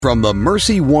From the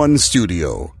Mercy One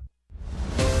studio,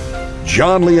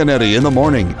 John Leonetti in the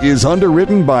Morning is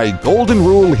underwritten by Golden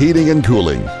Rule Heating and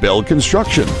Cooling, Bell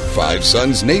Construction, Five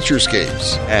Sons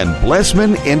Naturescapes, and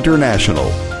Blessman International.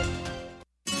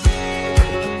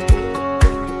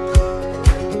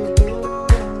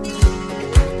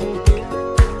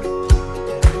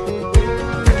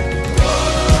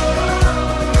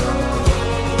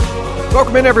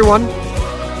 Welcome in, everyone.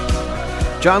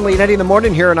 John Leonetti in the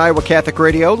Morning here on Iowa Catholic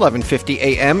Radio, 1150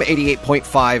 AM,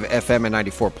 88.5 FM, and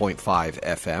 94.5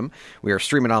 FM. We are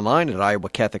streaming online at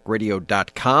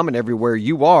iowacatholicradio.com and everywhere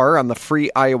you are on the free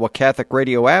Iowa Catholic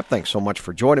Radio app. Thanks so much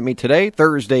for joining me today,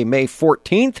 Thursday, May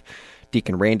 14th.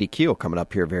 Deacon Randy Keel coming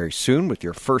up here very soon with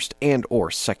your first and or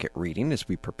second reading as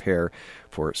we prepare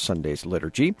for Sunday's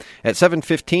liturgy. At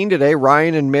 7:15 today,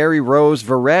 Ryan and Mary Rose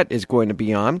Verrett is going to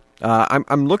be on.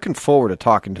 I'm looking forward to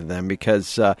talking to them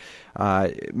because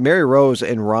Mary Rose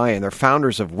and Ryan, they're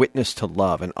founders of Witness to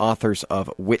Love and authors of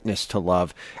Witness to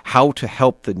Love, how to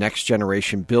help the next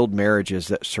generation build marriages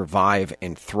that survive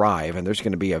and thrive. And there's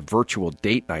going to be a virtual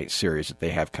date night series that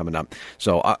they have coming up.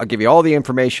 So I'll give you all the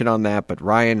information on that, but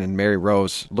Ryan and Mary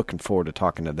Rose, looking forward to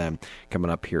talking to them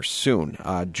coming up here soon.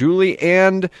 Julie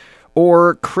and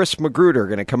or Chris Magruder are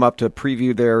going to come up to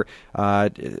preview their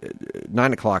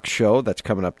 9 o'clock show that's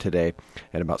coming up today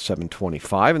at about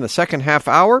 7:25. In the second half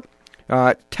hour,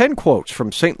 10 quotes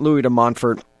from St. Louis de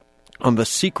Montfort on the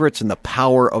secrets and the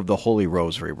power of the Holy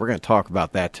Rosary. We're going to talk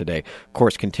about that today. Of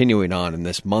course, continuing on in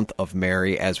this month of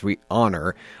Mary as we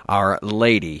honor Our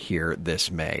Lady here this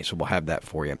May. So we'll have that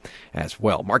for you as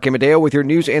well. Mark Amadeo with your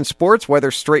news and sports. Weather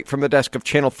straight from the desk of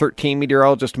Channel 13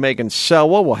 meteorologist Megan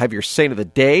Selwa. We'll have your saint of the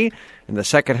day in the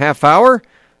second half hour.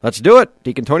 Let's do it.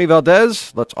 Deacon Tony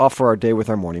Valdez, let's offer our day with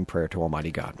our morning prayer to Almighty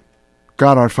God.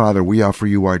 God our Father, we offer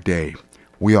you our day.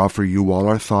 We offer you all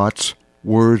our thoughts,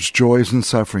 words, joys, and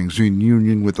sufferings in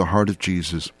union with the heart of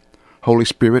Jesus. Holy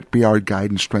Spirit, be our guide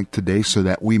and strength today so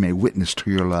that we may witness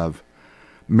to your love.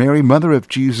 Mary, Mother of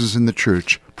Jesus in the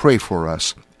Church, pray for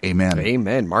us. Amen.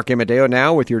 Amen. Mark Amadeo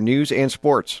now with your news and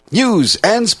sports. News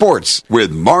and sports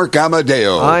with Mark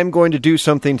Amadeo. I'm going to do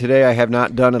something today I have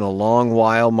not done in a long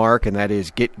while, Mark, and that is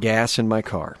get gas in my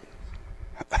car.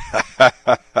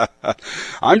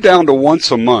 I'm down to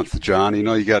once a month, John. You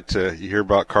know, you hear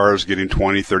about cars getting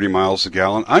 20, 30 miles a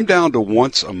gallon. I'm down to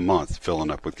once a month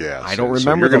filling up with gas. I don't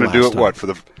remember. So you're going to do it time. What for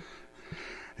the?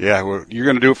 Yeah, well, you're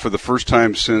going to do it for the first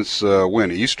time since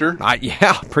when? Easter?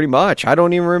 Yeah, pretty much. I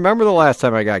don't even remember the last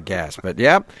time I got gas, but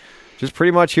yeah, just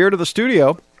pretty much here to the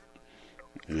studio.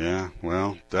 Yeah,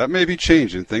 well, that may be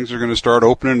changing. Things are going to start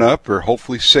opening up, or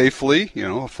hopefully safely. You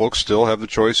know, folks still have the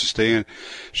choice to stay in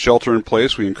shelter in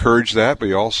place. We encourage that, but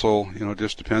you also, it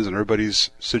just depends on everybody's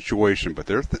situation. But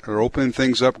they're opening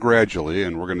things up gradually,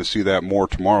 and we're going to see that more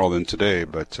tomorrow than today.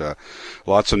 But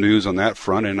lots of news on that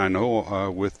front, and I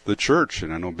know with the church,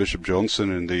 and I know Bishop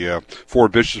Johnson and the 4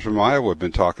 bishops from Iowa have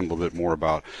been talking a little bit more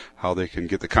about how they can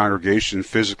get the congregation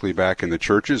physically back in the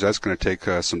churches. That's going to take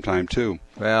some time, too.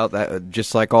 Well,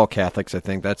 just like all Catholics, I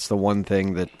think that's the one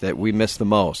thing that we miss the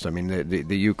most. I mean,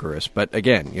 the Eucharist. But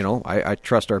again, I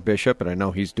trust our bishop, and I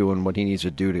know he's doing what he needs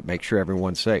to do to make sure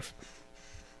everyone's safe.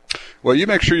 Well, you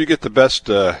make sure you get the best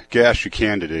gas you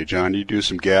can today, John. You do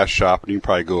some gas shopping. You can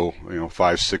probably go,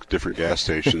 5, 6 different gas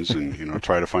stations and,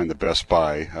 try to find the best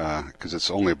buy because it's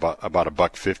only about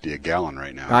 $1.50 a gallon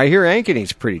right now. I hear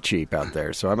Ankeny's pretty cheap out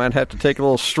there, so I might have to take a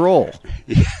little stroll.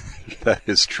 Yeah. That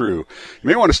is true. You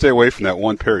may want to stay away from that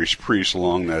one parish priest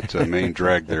along that main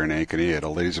drag there in Ankeny at a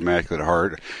Lady's Immaculate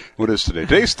Heart. What is today?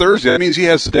 Today's Thursday. That means he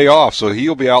has the day off, so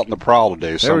he'll be out in the prowl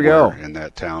today somewhere in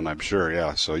that town, I'm sure.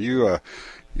 Yeah, so you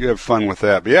have fun with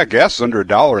that. But yeah, gas is under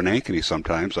 $1 in Ankeny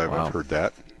sometimes. I've heard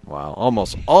that. Wow,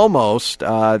 almost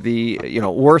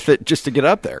worth it just to get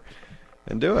up there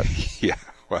and do it. Yeah,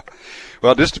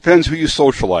 well, it just depends who you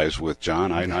socialize with,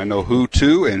 John. I know who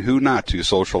to and who not to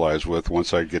socialize with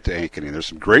once I get to Ankeny. There's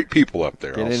some great people up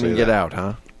there. Get in and get out,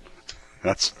 huh?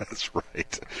 That's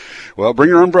right. Well, bring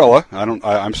your umbrella.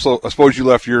 I suppose you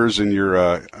left yours in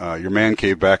your man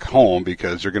cave back home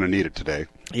because you're going to need it today.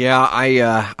 Yeah,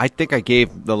 I think I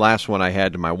gave the last one I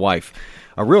had to my wife,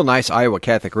 a real nice Iowa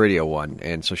Catholic Radio one,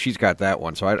 and so she's got that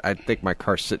one. So I think my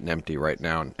car's sitting empty right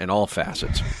now in all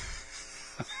facets.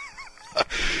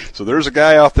 So there's a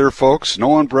guy out there, folks,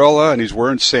 no umbrella, and he's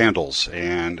wearing sandals,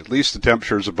 and at least the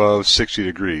temperature is above 60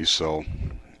 degrees, so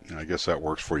I guess that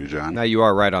works for you, John. Now, you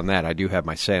are right on that. I do have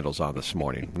my sandals on this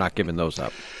morning. I'm not giving those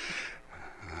up.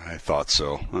 I thought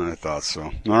so. All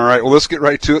right, well, let's get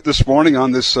right to it this morning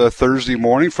on this Thursday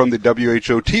morning from the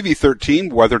WHO TV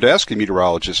 13 Weather Desk and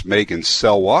meteorologist Megan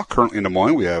Selwa. Currently in Des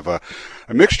Moines, we have a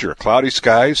a mixture. Cloudy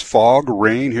skies, fog,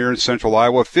 rain here in central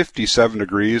Iowa, 57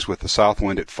 degrees with the south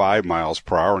wind at 5 miles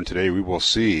per hour. And today we will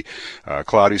see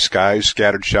cloudy skies,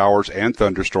 scattered showers, and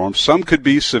thunderstorms. Some could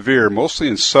be severe, mostly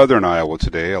in southern Iowa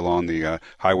today along the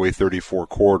Highway 34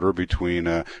 corridor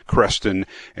between Creston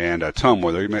and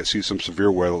Tumwater. You might see some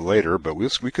severe weather later, but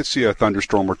we could see a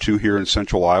thunderstorm or two here in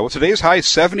central Iowa. Today's high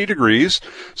 70 degrees,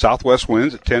 southwest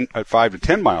winds at 5 to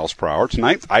 10 miles per hour.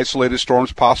 Tonight, isolated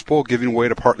storms possible, giving way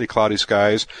to partly cloudy skies.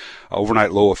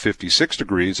 Overnight low of 56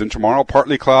 degrees. And tomorrow,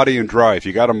 partly cloudy and dry. If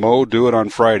you got to mow, do it on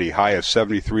Friday. High of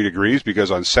 73 degrees,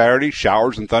 because on Saturday,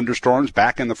 showers and thunderstorms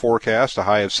back in the forecast, a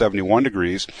high of 71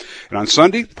 degrees. And on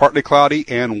Sunday, partly cloudy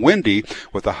and windy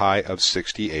with a high of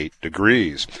 68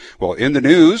 degrees. Well, in the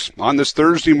news, on this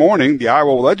Thursday morning, the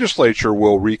Iowa legislature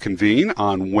will reconvene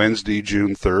on Wednesday,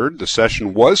 June 3rd. The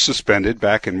session was suspended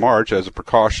back in March as a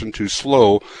precaution to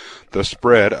slow the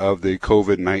spread of the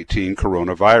COVID-19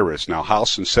 coronavirus. Now,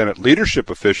 House and Senate leadership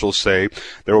officials say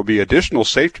there will be additional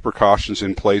safety precautions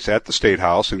in place at the State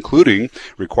House, including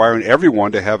requiring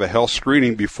everyone to have a health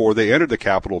screening before they enter the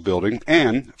Capitol building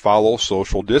and follow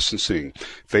social distancing.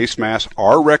 Face masks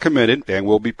are recommended and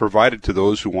will be provided to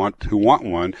those who want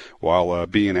one while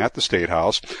being at the State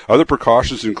House. Other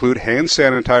precautions include hand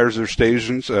sanitizer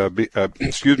stations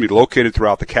located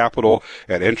throughout the Capitol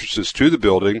at entrances to the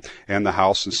building and the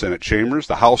House and Senate chambers.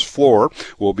 The House floor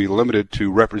will be limited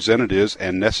to representatives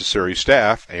and necessary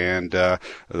staff, and the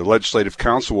Legislative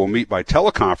Council will meet by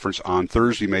teleconference on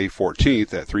Thursday, May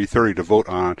 14th at 3:30 to vote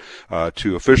on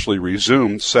to officially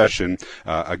resume session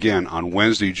again on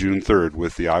Wednesday, June 3rd,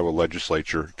 with the Iowa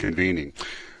Legislature convening.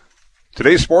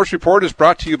 Today's sports report is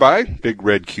brought to you by Big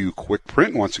Red Q Quick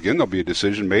Print. Once again, there'll be a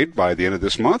decision made by the end of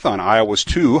this month on Iowa's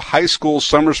 2 high school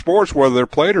summer sports, whether they're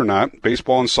played or not,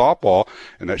 baseball and softball,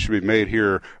 and that should be made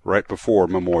here right before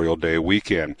Memorial Day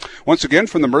weekend. Once again,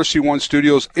 from the Mercy One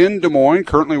Studios in Des Moines,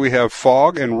 currently we have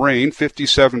fog and rain,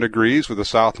 57 degrees with a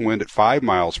south wind at 5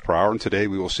 miles per hour, and today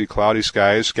we will see cloudy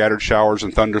skies, scattered showers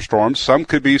and thunderstorms. Some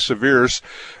could be severe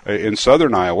in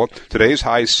southern Iowa. Today's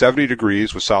high 70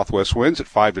 degrees with southwest winds at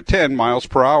 5 to 10 miles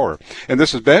per hour. And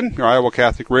this has been your Iowa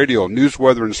Catholic Radio news,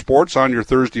 weather, and sports on your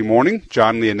Thursday morning.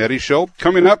 John Leonetti Show.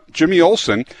 Coming up, Jimmy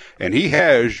Olson, and he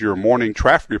has your morning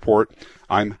traffic report.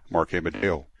 I'm Mark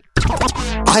Amadeo.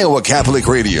 Iowa Catholic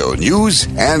Radio news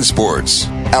and sports.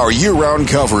 Our year-round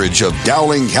coverage of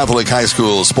Dowling Catholic High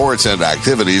School sports and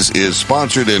activities is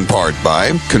sponsored in part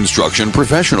by Construction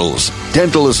Professionals,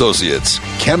 Dental Associates,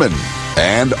 Kemen,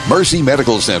 and Mercy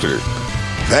Medical Center.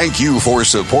 Thank you for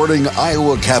supporting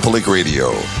Iowa Catholic Radio,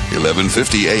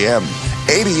 1150 AM,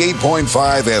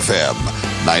 88.5 FM,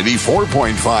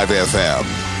 94.5 FM,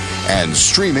 and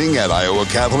streaming at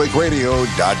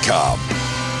iowacatholicradio.com.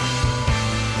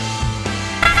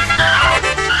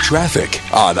 Traffic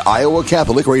on Iowa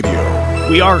Catholic Radio.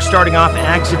 We are starting off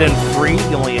accident-free.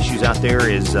 The only issues out there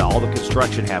is all the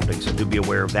construction happening, so do be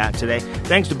aware of that today.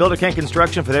 Thanks to Builder Kent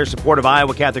Construction for their support of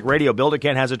Iowa Catholic Radio. Builder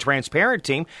Kent has a transparent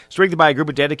team strengthened by a group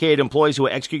of dedicated employees who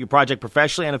will execute your project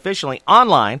professionally and efficiently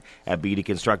online at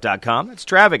bdconstruct.com. That's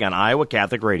traffic on Iowa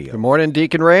Catholic Radio. Good morning,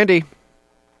 Deacon Randy.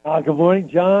 Good morning,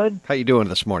 John. How you doing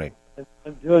this morning?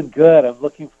 I'm doing good. I'm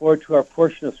looking forward to our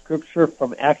portion of Scripture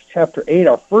from Acts chapter 8,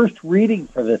 our first reading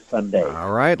for this Sunday.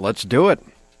 All right, let's do it.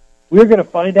 We're going to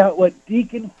find out what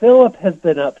Deacon Philip has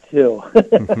been up to.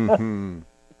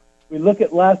 We look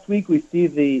at last week, we see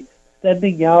the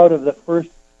sending out of the first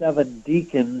 7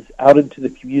 deacons out into the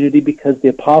community because the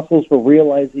apostles were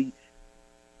realizing,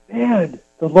 man,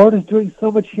 the Lord is doing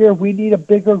so much here, we need a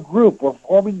bigger group. We're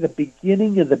forming the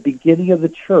beginning of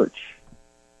the church.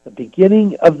 The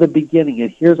beginning of the beginning. And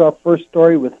here's our first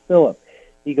story with Philip.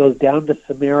 He goes down to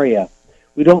Samaria.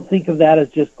 We don't think of that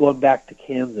as just going back to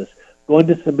Kansas. Going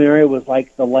to Samaria was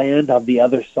like the land on the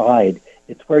other side.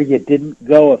 It's where you didn't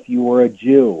go if you were a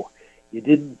Jew. You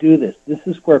didn't do this. This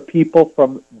is where people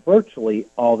from virtually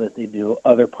all that they knew,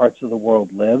 other parts of the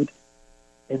world, lived.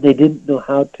 And they didn't know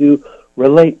how to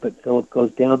relate. But Philip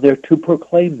goes down there to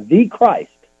proclaim the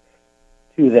Christ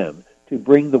to them, to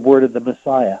bring the word of the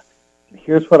Messiah. And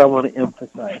here's what I want to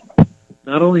emphasize.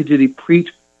 Not only did he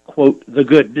preach, quote, the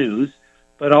good news,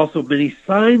 but also many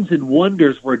signs and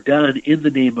wonders were done in the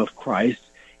name of Christ,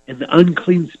 and the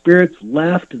unclean spirits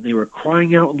left, and they were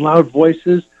crying out in loud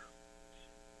voices.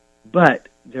 But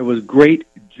there was great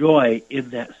joy in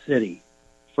that city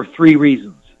for 3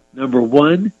 reasons. Number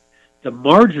 1, the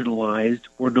marginalized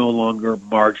were no longer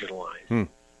marginalized.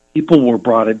 People were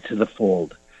brought into the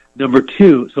fold. Number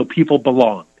 2, so people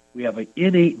belonged. We have an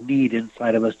innate need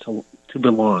inside of us to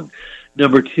belong.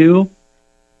 Number 2,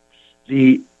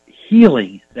 the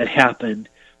healing that happened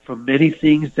from many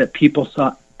things that people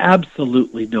saw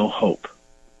absolutely no hope.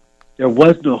 There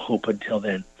was no hope until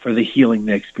then for the healing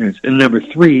they experienced. And number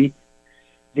 3,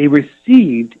 they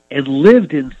received and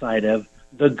lived inside of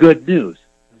the good news.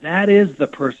 That is the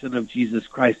person of Jesus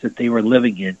Christ that they were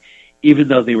living in, even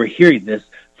though they were hearing this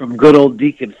from good old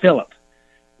Deacon Philip.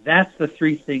 That's the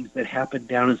 3 things that happened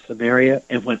down in Samaria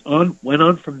and went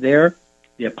on from there.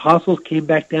 The apostles came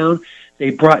back down.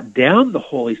 They brought down the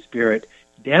Holy Spirit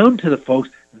down to the folks.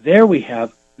 There we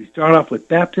start off with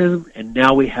baptism, and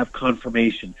now we have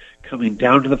confirmation coming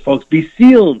down to the folks. Be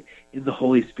sealed in the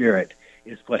Holy Spirit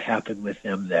is what happened with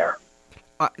them there.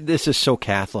 This is so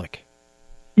Catholic.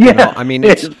 Yeah. You know, I mean,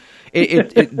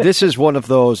 this is one of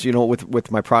those,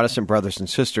 with my Protestant brothers and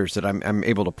sisters that I'm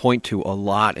able to point to a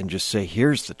lot and just say,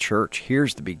 here's the church,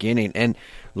 here's the beginning, and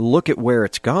look at where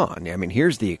it's gone. I mean,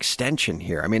 here's the extension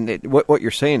here. I mean, what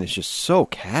you're saying is just so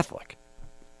Catholic.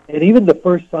 And even the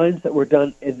first signs that were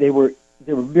done, they were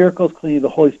miracles, cleaning of the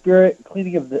Holy Spirit,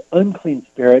 cleaning of the unclean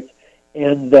spirits,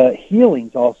 and the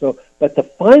healings also. But the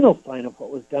final sign of what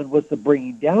was done was the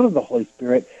bringing down of the Holy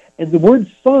Spirit. And the word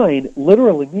sign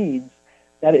literally means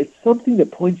that it's something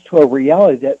that points to a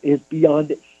reality that is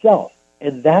beyond itself.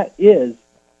 And that is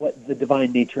what the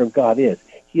divine nature of God is.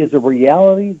 He is a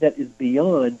reality that is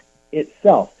beyond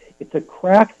itself. It's a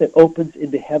crack that opens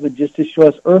into heaven just to show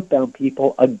us earthbound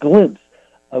people a glimpse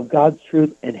of God's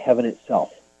truth and heaven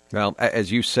itself. Well,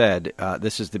 as you said,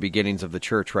 this is the beginnings of the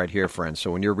church right here, friends.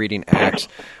 So when you're reading Acts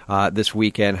this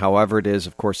weekend, however it is,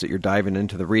 of course, that you're diving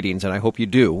into the readings, and I hope you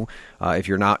do. If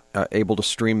you're not able to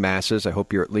stream Masses, I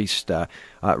hope you're at least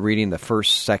reading the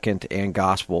first, second, and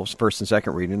Gospels, first and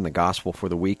second reading, the Gospel for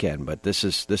the weekend. But this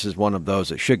is one of those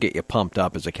that should get you pumped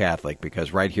up as a Catholic,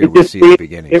 because right here we see the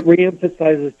beginnings. It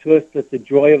reemphasizes to us that the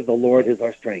joy of the Lord is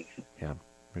our strength. Yeah,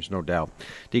 there's no doubt.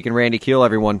 Deacon Randy Keel,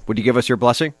 everyone, would you give us your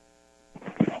blessing?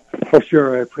 For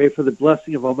sure. I pray for the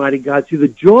blessing of Almighty God through the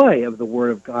joy of the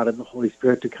Word of God and the Holy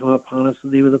Spirit to come upon us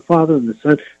in the name of the Father and the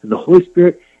Son and the Holy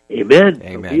Spirit. Amen.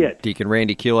 Amen. So be it. Deacon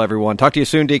Randy Keel, everyone. Talk to you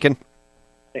soon, Deacon.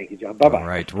 Thank you, John. Bye-bye. All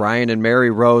right. Ryan and Mary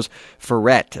Rose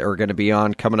Ferret are going to be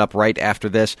on coming up right after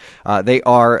this. They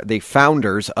are the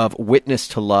founders of Witness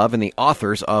to Love and the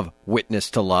authors of Witness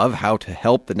to Love, How to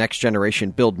Help the Next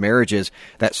Generation Build Marriages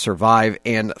That Survive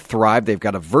and Thrive. They've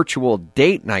got a virtual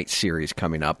date night series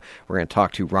coming up. We're going to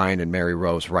talk to Ryan and Mary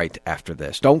Rose right after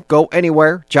this. Don't go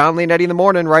anywhere. John Leonetti in the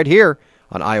morning right here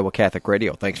on Iowa Catholic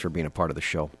Radio. Thanks for being a part of the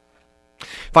show.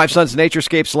 Five Sons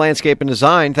Naturescapes Landscape and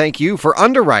Design, thank you for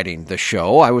underwriting the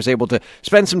show. I was able to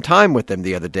spend some time with them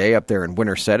the other day up there in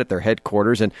Winterset at their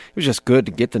headquarters, and it was just good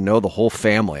to get to know the whole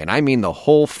family. And I mean the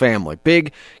whole family.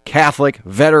 Big Catholic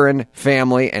veteran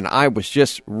family, and I was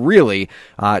just really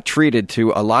treated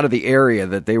to a lot of the area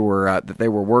that they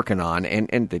were working on,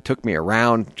 and they took me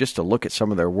around just to look at some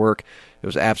of their work. It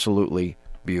was absolutely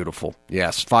beautiful.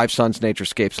 Yes, Five Sons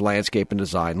Naturescapes Landscape and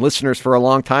Design. Listeners for a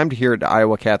long time to here at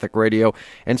Iowa Catholic Radio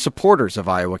and supporters of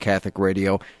Iowa Catholic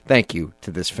Radio, thank you to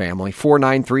this family.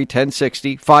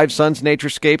 493-1060,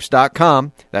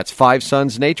 FiveSonsNaturescapes.com. That's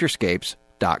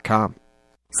FiveSonsNaturescapes.com.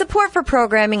 Support for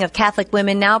programming of Catholic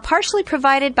Women Now partially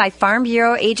provided by Farm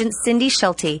Bureau agent Cindy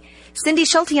Schulte. Cindy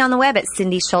Schulte on the web at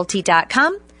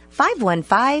cindyschulte.com,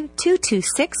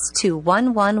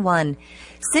 515-226-2111.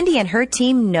 Cindy and her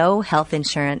team know health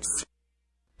insurance.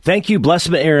 Thank you,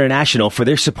 Blessman International, for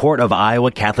their support of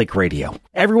Iowa Catholic Radio.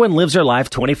 Everyone lives their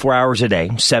life 24 hours a day,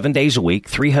 7 days a week,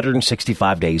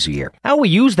 365 days a year. How we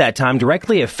use that time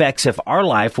directly affects if our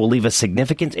life will leave a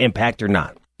significant impact or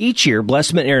not. Each year,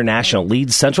 Blessman International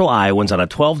leads Central Iowans on a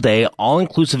 12-day,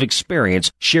 all-inclusive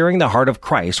experience sharing the heart of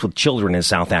Christ with children in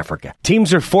South Africa.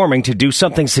 Teams are forming to do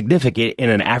something significant in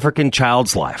an African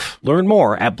child's life. Learn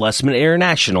more at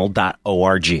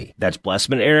blessmaninternational.org. That's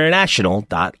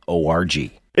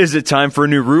blessmaninternational.org. Is it time for a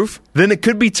new roof? Then it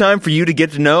could be time for you to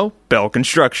get to know Bell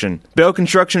Construction. Bell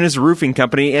Construction is a roofing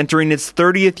company entering its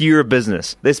 30th year of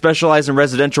business. They specialize in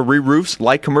residential re-roofs,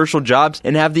 light commercial jobs,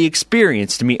 and have the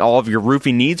experience to meet all of your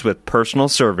roofing needs with personal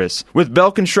service. With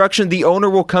Bell Construction, the owner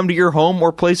will come to your home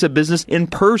or place of business in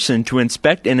person to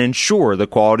inspect and ensure the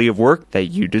quality of work that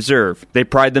you deserve. They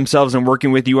pride themselves in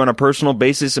working with you on a personal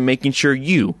basis and making sure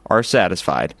you are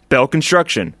satisfied. Bell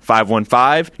Construction,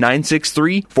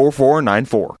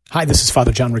 515-963-4494. Hi, this is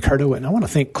Father John Riccardo, and I want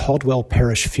to thank Caldwell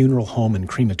Parish Funeral Home and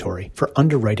Crematory for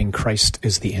underwriting Christ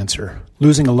is the Answer.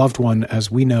 Losing a loved one,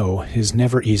 as we know, is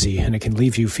never easy, and it can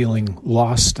leave you feeling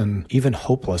lost and even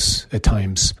hopeless at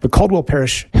times. But Caldwell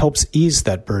Parish helps ease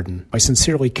that burden by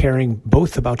sincerely caring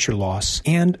both about your loss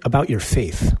and about your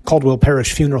faith. Caldwell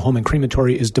Parish Funeral Home and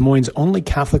Crematory is Des Moines' only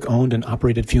Catholic-owned and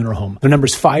operated funeral home. Their number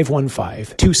is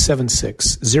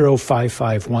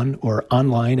 515-276-0551 or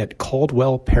online at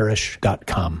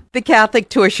caldwellparish.com. The Catholic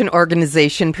Tuition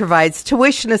Organization provides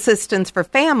tuition assistance for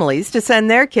families to send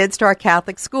their kids to our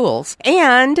Catholic schools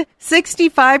and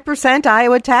 65%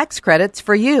 Iowa tax credits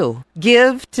for you.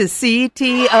 Give to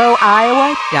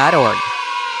ctoiowa.org.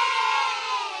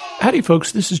 Howdy,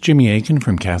 folks. This is Jimmy Aiken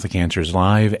from Catholic Answers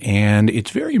Live, and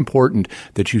it's very important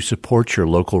that you support your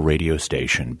local radio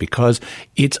station because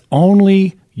it's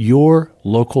only your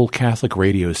local Catholic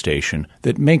radio station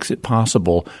that makes it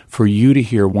possible for you to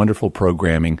hear wonderful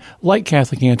programming like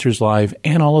Catholic Answers Live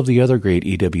and all of the other great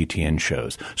EWTN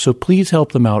shows. So please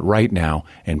help them out right now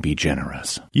and be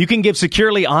generous. You can give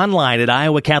securely online at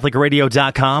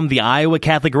iowacatholicradio.com, the Iowa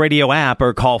Catholic Radio app,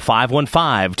 or call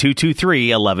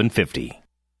 515-223-1150.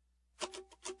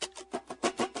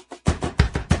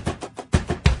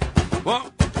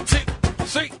 1, 2,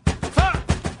 3, 4.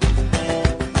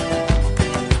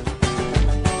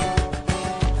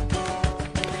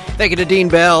 Thank you to Dean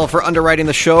Bell for underwriting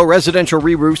the show. Residential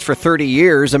re-roofs for 30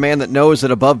 years. A man that knows that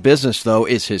above business, though,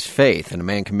 is his faith, and a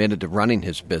man committed to running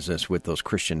his business with those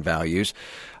Christian values.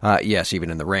 Yes, even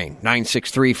in the rain.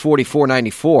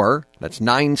 963-4494. That's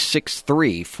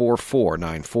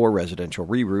 963-4494. Residential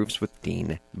re-roofs with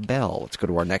Dean Bell. Let's go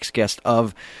to our next guest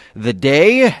of the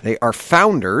day. They are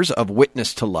founders of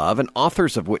Witness to Love and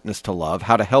authors of Witness to Love,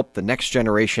 How to Help the Next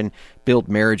Generation Build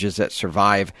Marriages that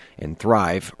Survive and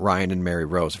Thrive. Ryan and Mary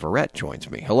Rose Verrett joins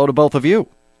me. Hello to both of you.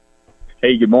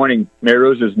 Hey, good morning. Mary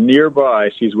Rose is nearby.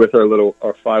 She's with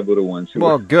our 5 little ones who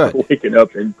are waking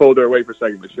up and pulled her away for a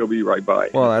second, but she'll be right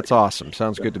by. Well, that's awesome.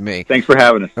 Sounds good to me. Thanks for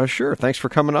having us. Oh, sure. Thanks for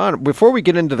coming on. Before we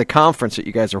get into the conference that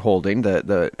you guys are holding,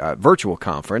 the virtual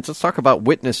conference, let's talk about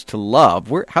Witness to Love.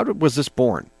 Was this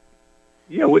born?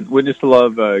 Yeah, Witness to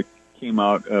Love came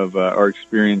out of our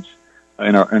experience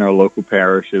in our local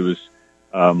parish. It was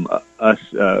us.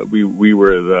 We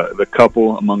were the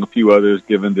couple among a few others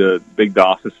given the big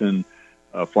diocesan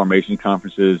formation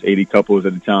conferences, 80 couples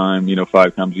at a time,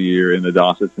 5 times a year in the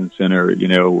diocesan center,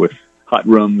 with hot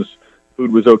rooms.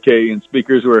 Food was okay, and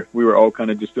speakers we were all kind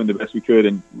of just doing the best we could,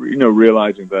 and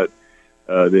realizing that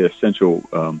the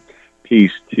essential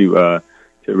piece to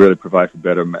really provide for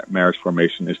better marriage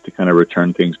formation is to kind of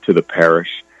return things to the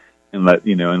parish and let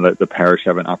the parish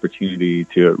have an opportunity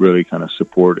to really kind of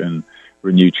support and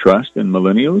renew trust in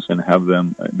millennials and have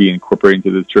them be incorporated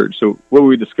into the church. So what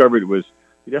we discovered was,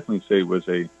 we definitely say was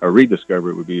a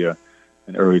rediscovery would be an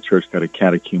early church kind of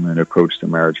catechumen approach to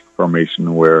marriage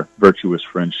formation, where virtuous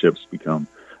friendships become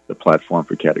the platform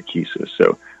for catechesis.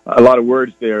 So a lot of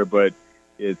words there, but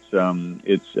it's a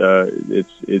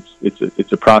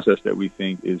process that we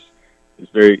think is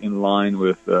very in line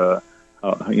with how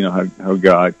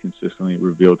God consistently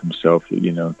revealed Himself,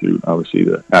 through obviously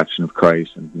the action of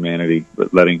Christ and humanity,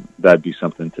 but letting that be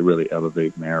something to really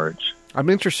elevate marriage. I'm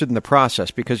interested in the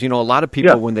process because, a lot of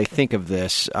people, when they think of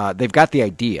this, they've got the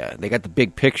idea, they got the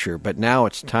big picture, but now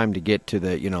it's time to get to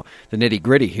the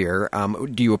nitty-gritty here.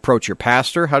 Do you approach your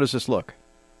pastor? How does this look?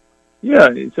 Yeah,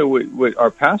 so what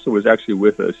our pastor was actually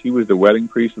with us. He was the wedding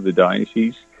priest of the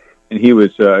diocese, and he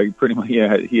was pretty much,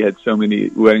 he had so many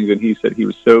weddings, and he said he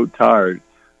was so tired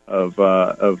of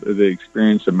the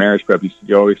experience of marriage prep. He said,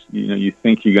 you always, you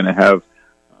think you're going to have,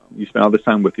 you spend all this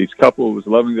time with these couples,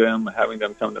 loving them, having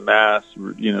them come to Mass,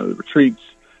 the retreats,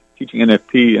 teaching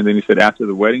NFP. And then he said after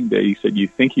the wedding day, he said, you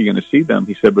think you're going to see them.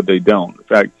 He said, but they don't. In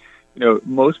fact,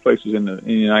 most places in the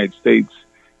United States,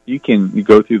 you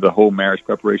go through the whole marriage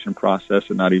preparation process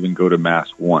and not even go to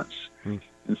Mass once. And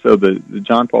so the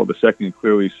John Paul II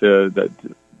clearly said that,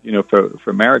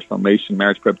 for marriage formation,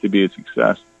 marriage prep to be a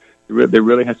success, there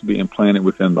really has to be implanted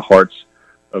within the hearts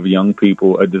of young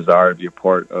people a desire to be a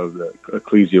part of the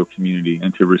ecclesial community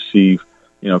and to receive,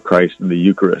 Christ in the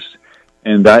Eucharist.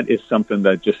 And that is something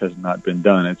that just has not been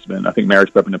done. I think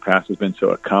marriage prep in the past has been so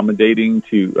accommodating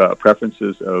to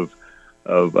preferences of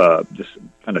just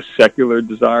kind of secular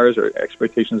desires or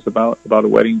expectations about a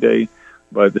wedding day.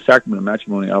 But the sacrament of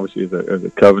matrimony obviously is a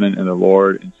covenant in the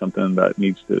Lord, and something that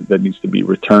needs to be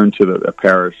returned to the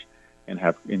parish and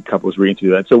have couples read into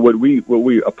that. So what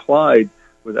we applied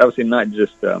was obviously not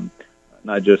just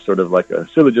sort of like a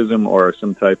syllogism or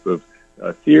some type of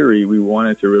theory, we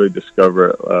wanted to really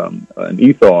discover an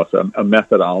ethos, a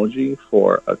methodology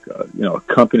for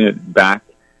accompanying it back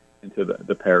into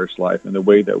the parish life. And the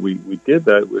way that we did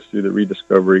that was through the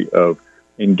rediscovery of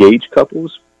engaged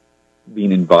couples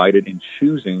being invited and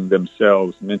choosing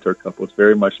themselves mentor couples,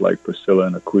 very much like Priscilla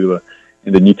and Aquila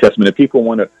in the New Testament. If people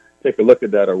want to take a look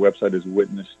at that, our website is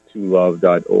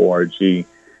witnesstolove.org.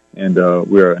 And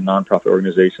we're a nonprofit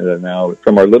organization that now,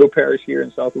 from our little parish here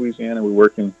in South Louisiana, we're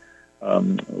in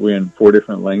 4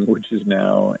 different languages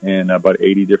now and about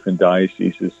 80 different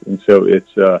dioceses. And so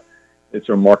it's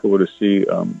remarkable to see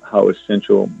how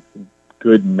essential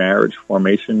good marriage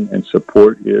formation and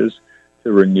support is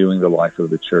to renewing the life of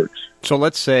the church. So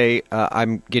let's say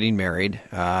I'm getting married,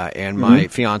 and my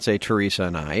fiancée Teresa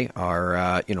and I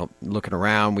are, looking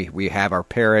around. We have our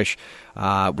parish.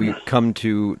 We come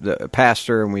to the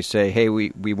pastor and we say, "Hey,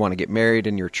 we want to get married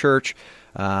in your church."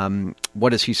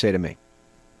 What does he say to me?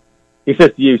 He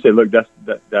says to you, "He said, look,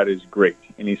 that is great."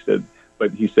 And he said,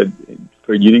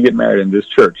 for you to get married in this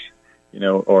church,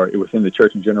 or within the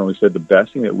church in general, he said the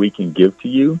best thing that we can give to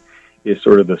you is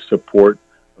sort of the support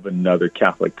of another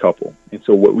Catholic couple. And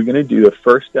so what we're going to do, the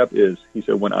first step is, he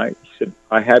said,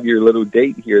 I have your little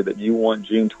date here that you want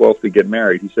June 12th to get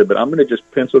married. He said, but I'm going to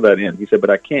just pencil that in. He said, but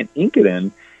I can't ink it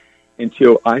in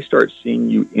until I start seeing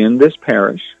you in this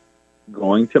parish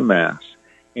going to Mass.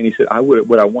 And he said,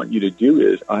 what I want you to do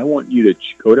is I want you to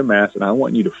go to Mass, and I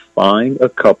want you to find a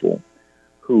couple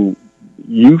who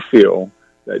you feel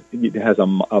that it has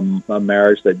a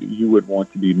marriage that you would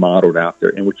want to be modeled after.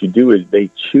 And what you do is they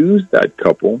choose that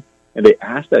couple, and they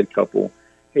ask that couple,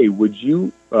 hey, would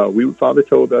you, Father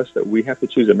told us that we have to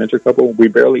choose a mentor couple. We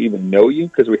barely even know you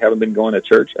because we haven't been going to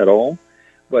church at all.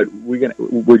 But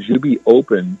would you be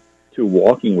open to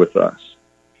walking with us?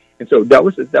 And so that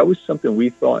was something we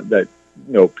thought that,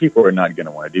 people are not going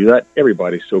to want to do that.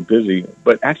 Everybody's so busy.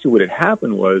 But actually what had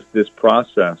happened was this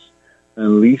process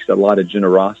unleashed a lot of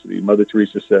generosity. Mother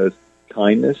Teresa says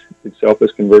kindness itself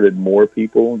has converted more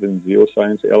people than zeal,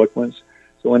 science, eloquence.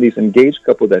 So when these engaged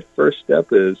couple, that first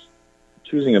step is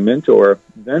choosing a mentor,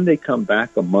 then they come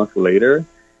back a month later,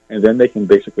 and then they can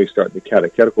basically start the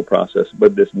catechetical process.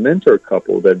 But this mentor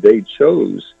couple that they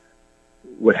chose,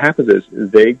 what happens is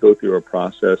they go through a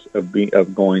process of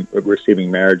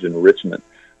receiving marriage enrichment.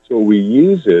 So what we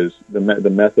use is the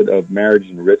method of marriage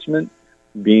enrichment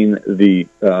being the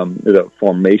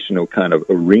formational kind of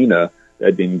arena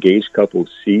that the engaged couple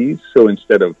sees. So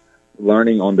instead of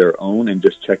learning on their own and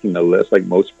just checking the list like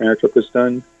most marriage couples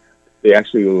done, they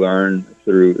actually learn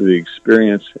through the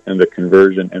experience and the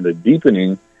conversion and the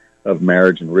deepening of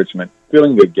marriage enrichment,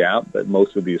 filling the gap that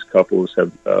most of these couples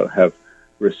have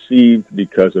received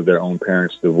because of their own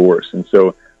parents' divorce. And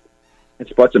so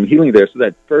it's brought some healing there. So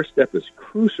that first step is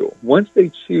crucial. Once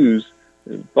they choose,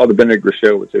 Father Benedict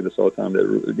Groeschel would say this all the time,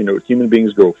 that human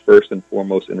beings grow first and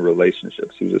foremost in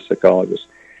relationships. He was a psychologist.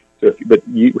 So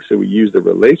we use the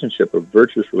relationship, a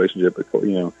virtuous relationship,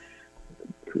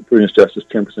 prudence, justice,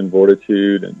 temperance, and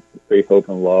fortitude, and faith, hope,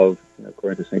 and love,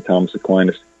 according to St. Thomas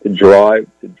Aquinas, to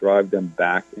drive them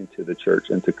back into the church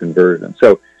and to conversion.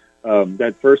 So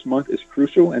that first month is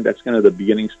crucial, and that's kind of the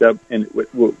beginning step. And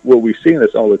what we see in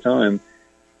this all the time,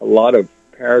 a lot of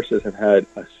parishes have had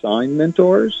assigned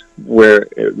mentors where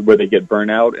they get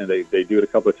burnt out and they do it a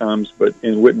couple of times. But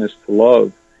in Witness to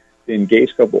Love, the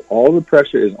engaged couple, all the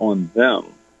pressure is on them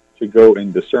to go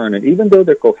and discern. And even though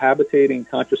they're cohabitating,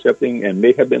 contracepting, and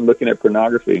may have been looking at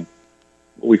pornography,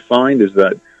 what we find is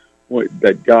that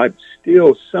God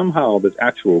still somehow, there's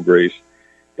actual grace,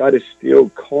 God is still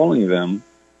calling them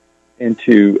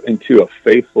into a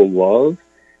faithful love,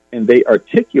 and they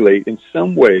articulate in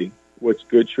some way what's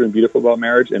good, true, and beautiful about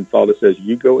marriage. And Father says,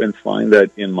 you go and find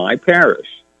that in my parish.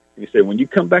 And he said, when you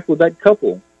come back with that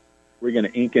couple, we're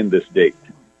going to ink in this date.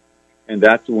 And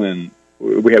that's when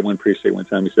we had one priest say one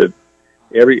time, he said,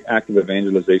 every act of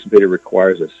evangelization, Peter,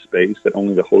 requires a space that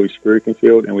only the Holy Spirit can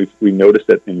fill. And we noticed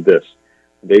that in this.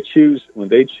 When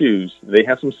they choose, they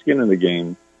have some skin in the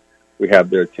game, we have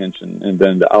their attention. And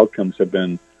then the outcomes have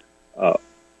been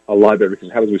a lot better,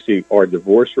 because how do we see our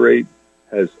divorce rate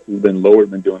has been lower.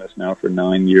 We've been doing this now for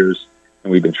 9 years,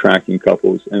 and we've been tracking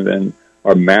couples. And then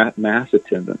our mass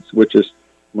attendance, which is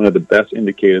one of the best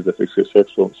indicators of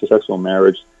successful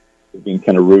marriage, being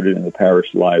kind of rooted in the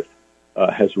parish life,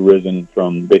 has risen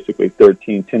from basically 10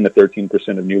 to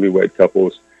 13% of newlywed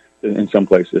couples, in some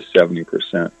places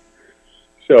 70%.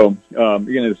 So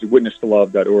again, it's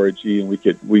witnesstolove.org, and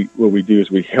what we do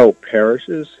is we help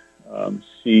parishes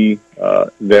see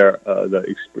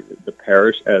the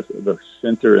parish as the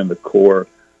center and the core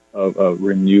of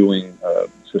renewing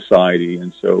society.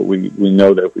 And so we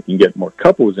know that if we can get more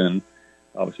couples in,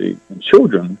 obviously in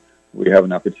children, we have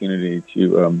an opportunity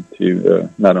to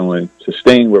not only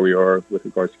sustain where we are with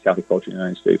regards to Catholic culture in the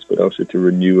United States, but also to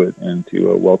renew it and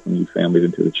to welcome new families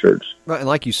into the church. Right, and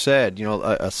like you said,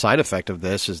 a side effect of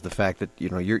this is the fact that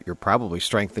you're probably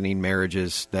strengthening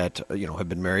marriages that have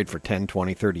been married for 10,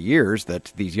 20, 30 years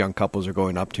that these young couples are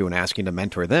going up to and asking to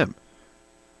mentor them.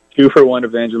 2-for-1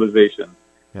 evangelization.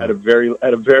 Yeah. The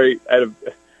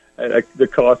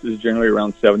cost is generally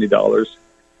around $70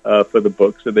 for the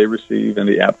books that they receive and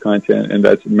the app content, and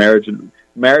that's marriage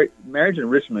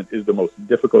enrichment is the most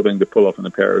difficult thing to pull off in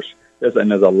the parish. There's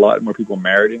a lot more people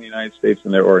married in the United States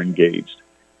than there are engaged.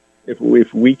 If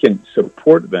we can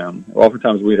support them,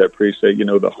 oftentimes we have priests say,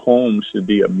 the home should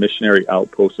be a missionary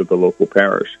outpost of the local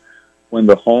parish. When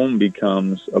the home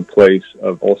becomes a place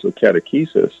of also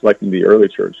catechesis, like in the early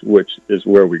church, which is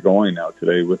where we're going now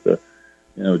today with the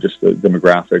just the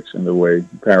demographics and the way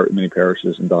many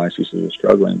parishes and dioceses are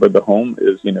struggling. But the home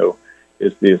is the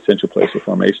essential place of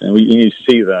formation. And you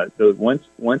see that.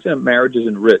 Once a marriage is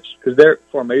enriched, because their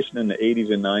formation in the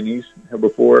 80s and 90s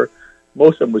before,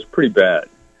 most of them was pretty bad.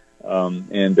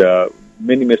 And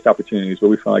many missed opportunities. But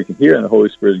we find like here, and the Holy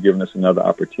Spirit has given us another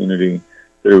opportunity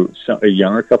through a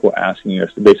younger couple asking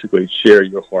us to basically share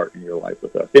your heart and your life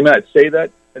with us. They may not say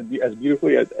that as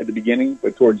beautifully at the beginning,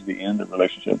 but towards the end of the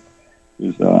relationship,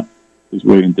 is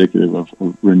really indicative of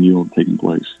renewal taking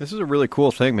place. This is a really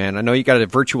cool thing, man. I know you got a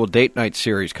virtual date night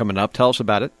series coming up. Tell us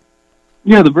about it.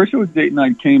 Yeah, the virtual date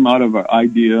night came out of an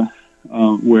idea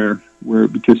where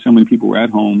because so many people were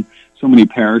at home, so many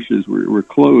parishes were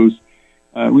closed,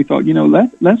 we thought,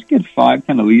 let's get 5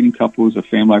 kind of leading couples of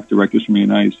family life directors from the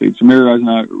United States. So Mary Rose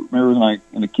and I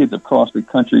and the kids have crossed the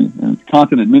country and the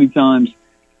continent many times.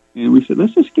 And we said,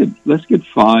 let's get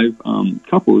 5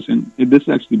 couples, and this is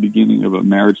actually the beginning of a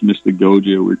marriage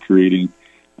mystagogia we're creating.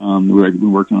 We've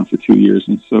been working on it for 2 years,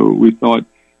 and so we thought,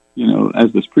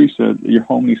 as this priest said, your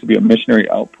home needs to be a missionary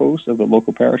outpost of the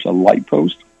local parish, a light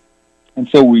post. And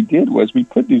so what we did was we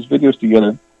put these videos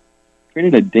together,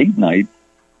 created a date night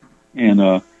and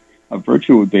a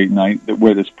virtual date night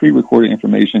where there's pre-recorded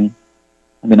information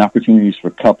and then opportunities for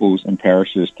couples and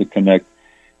parishes to connect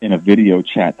in a video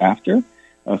chat after.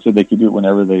 So they could do it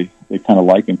whenever they kind of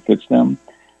like and fits them.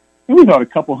 And we thought a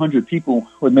couple hundred people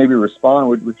would maybe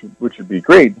respond, which would be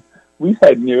great. We've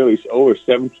had nearly over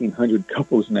 1,700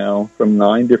 couples now from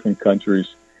 9 different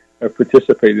countries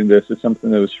participate in this. It's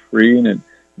something that was free and at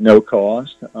no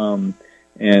cost.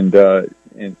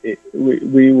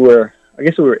 We were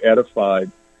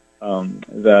edified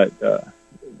that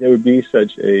there would be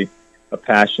such a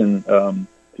passion to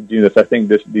do this. I think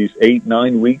these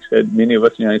 8-9 weeks that many of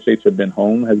us in the United States have been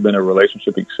home has been a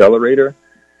relationship accelerator.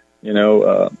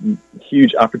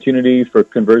 Huge opportunity for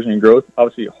conversion and growth.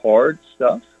 Obviously, hard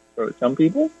stuff for some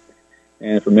people,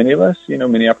 and for many of us,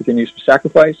 many opportunities for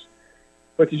sacrifice.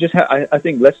 But to just I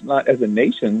think let's not, as a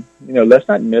nation, let's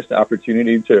not miss the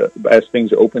opportunity to, as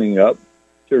things are opening up,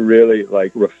 to really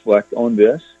reflect on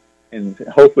this. And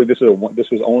hopefully, this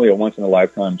was only a once in a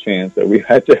lifetime chance that we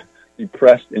had to be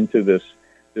pressed into this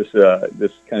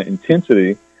kind of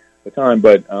intensity of time,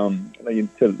 but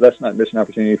let's not miss an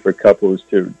opportunity for couples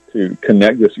to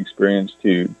connect this experience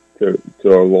to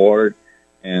our Lord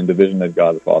and the vision that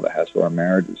God the Father has for our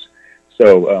marriages.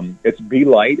 So it's Be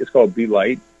Light. It's called Be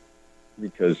Light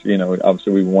because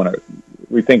obviously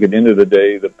we think at the end of the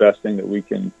day the best thing that we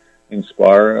can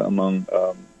inspire among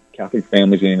Catholic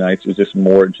families in the United States is just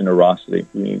more generosity.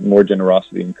 We need more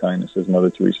generosity and kindness, as Mother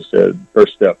Teresa said.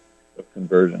 First step of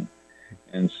conversion.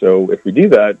 And so, if we do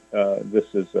that,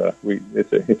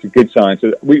 it's a good sign.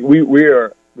 So we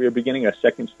are beginning a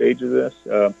second stage of this,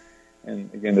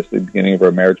 and again, this is the beginning of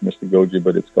our marriage mystagogia,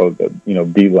 but it's called the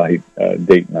Be Light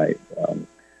date night,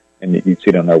 and you can see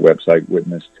it on our website,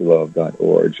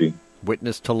 witnesstolove.org.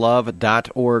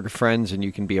 witnesstolove.org, friends, and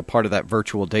you can be a part of that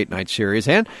virtual date night series.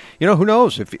 And, who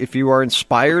knows, if you are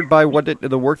inspired by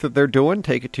the work that they're doing,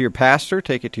 take it to your pastor,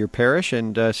 take it to your parish,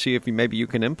 and see if maybe you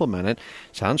can implement it.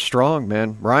 Sounds strong,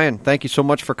 man. Ryan, thank you so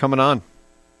much for coming on.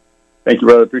 Thank you,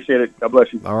 brother. Appreciate it. God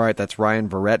bless you. All right, that's Ryan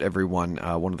Verrett, everyone,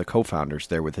 one of the co-founders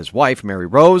there with his wife, Mary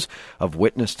Rose, of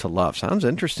Witness to Love. Sounds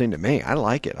interesting to me. I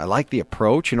like it. I like the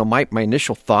approach. My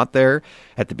initial thought there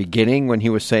at the beginning when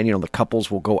he was saying, the couples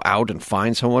will go out and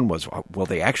find someone was, will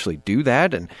they actually do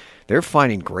that? And they're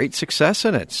finding great success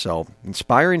in it. So,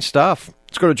 inspiring stuff.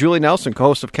 Let's go to Julie Nelson,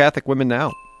 co-host of Catholic Women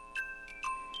Now.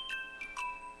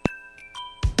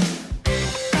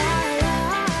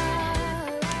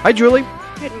 Hi, Julie.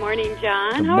 Good morning,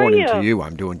 John. Good morning to you.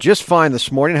 I'm doing just fine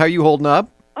this morning. How are you holding up?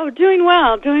 Oh, doing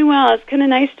well. It's kind of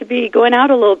nice to be going out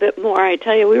a little bit more. I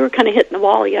tell you, we were kind of hitting the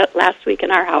wall last week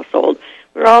in our household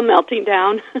we're all melting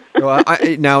down. Well,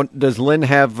 now, does Lynn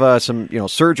have some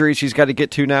surgeries she's got to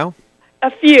get to now? A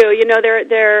few,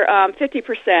 they're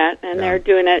 50%, and they're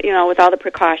doing it, with all the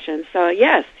precautions. So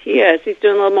yes, he is. He's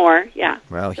doing a little more. Yeah.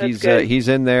 Well, he's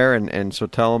in there, and so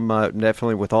tell him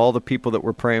definitely with all the people that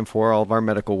we're praying for, all of our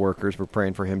medical workers, we're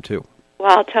praying for him too.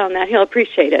 Well, I'll tell him that. He'll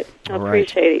appreciate it.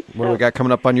 Appreciate it. What do we got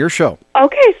coming up on your show?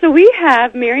 Okay, so we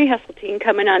have Mary Hesseltine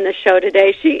coming on the show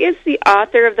today. She is the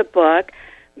author of the book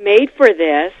Made for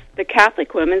This: The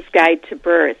Catholic Women's Guide to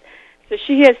Birth. So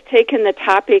she has taken the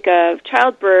topic of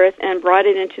childbirth and brought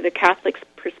it into the Catholic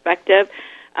perspective.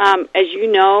 As you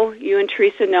know, you and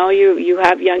Teresa know, you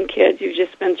have young kids. You've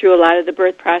just been through a lot of the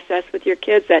birth process with your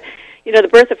kids. That the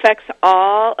birth affects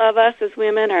all of us as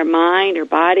women, our mind, our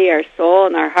body, our soul,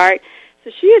 and our heart.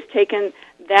 So she has taken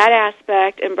that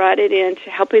aspect and brought it into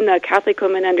helping the Catholic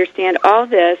women understand all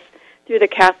this through the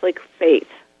Catholic faith,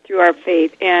 through our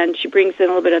faith. And she brings in a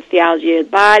little bit of theology of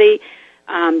the body,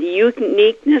 the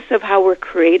uniqueness of how we're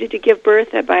created to give birth,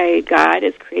 that by God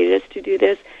has created us to do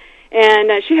this.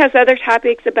 And she has other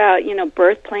topics about,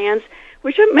 birth plans,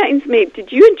 which reminds me,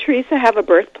 did you and Teresa have a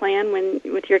birth plan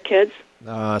with your kids?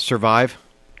 Survive.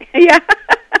 Yeah.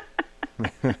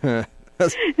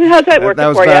 How's that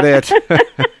working for you? That was about it.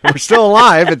 We're still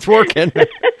alive. It's working.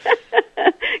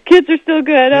 Kids are still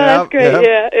good. Oh, that's great.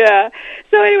 Yep. Yeah.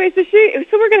 So anyway, so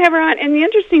we're going to have her on. And the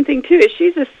interesting thing, too, is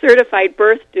she's a certified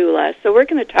birth doula. So we're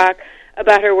going to talk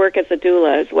about her work as a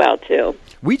doula as well, too.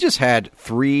 We just had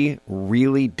 3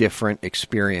 really different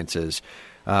experiences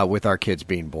with our kids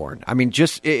being born. I mean,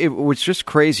 it was just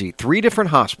crazy. 3 different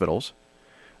hospitals.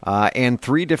 And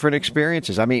 3 different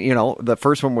experiences. I mean, the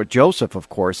first one with Joseph, of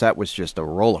course, that was just a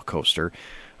roller coaster.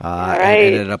 And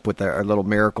ended up with a little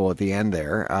miracle at the end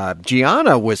there.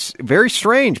 Gianna was very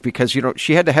strange because,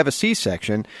 she had to have a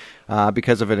C-section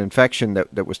because of an infection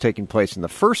that was taking place in the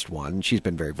first one. She's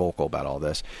been very vocal about all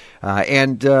this.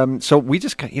 So we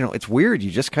just, it's weird.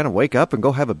 You just kind of wake up and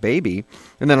go have a baby.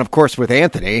 And then, of course, with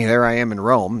Anthony, there I am in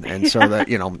Rome. And so the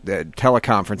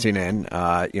teleconferencing in,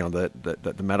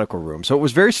 the medical room. So it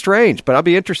was very strange, but I'll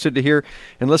be interested to hear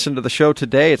and listen to the show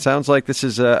today. It sounds like this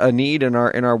is a need in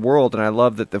our world. And I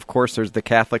love that, of course, there's the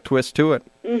Catholic twist to it.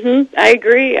 Mm-hmm. I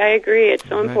agree. It's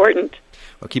so important.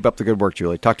 Well, keep up the good work,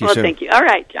 Julie. Talk to you soon. Thank you. All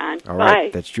right, John. All Bye.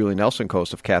 right. That's Julie Nelson,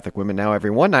 host of Catholic Women Now,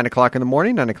 everyone. 9 o'clock in the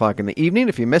morning, 9 o'clock in the evening.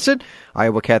 If you miss it,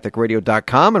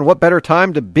 iowacatholicradio.com. And what better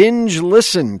time to binge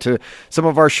listen to some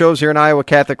of our shows here in Iowa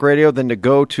Catholic Radio than to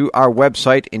go to our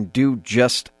website and do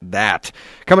just that.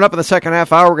 Coming up in the second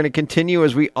half hour, we're going to continue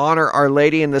as we honor Our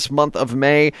Lady in this month of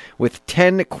May with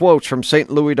 10 quotes from St.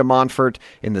 Louis de Montfort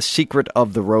in The Secret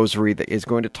of the Rosary that is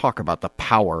going to talk about the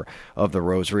power of the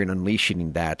Rosary and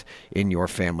unleashing that in your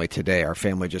family today. Our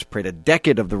family just prayed a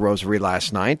decade of the Rosary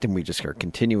last night, and we just are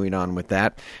continuing on with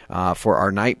that for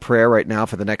our night prayer right now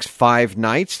for the next 5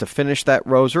 nights to finish that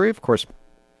Rosary. Of course,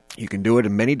 you can do it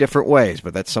in many different ways,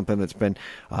 but that's something that's been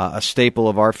a staple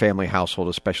of our family household,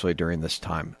 especially during this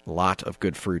time. A lot of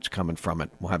good fruits coming from it.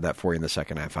 We'll have that for you in the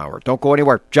second half hour. Don't go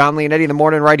anywhere. John Lee and Eddie in the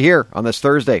morning right here on this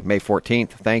Thursday, May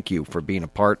 14th. Thank you for being a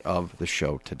part of the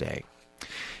show today.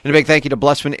 And a big thank you to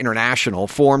Blessman International,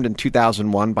 formed in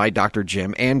 2001 by Dr.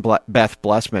 Jim and Beth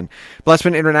Blessman.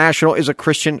 Blessman International is a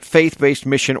Christian faith-based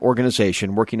mission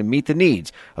organization working to meet the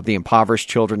needs of the impoverished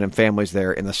children and families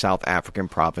there in the South African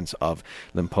province of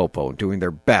Limpopo, doing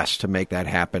their best to make that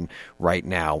happen right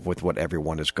now with what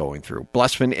everyone is going through.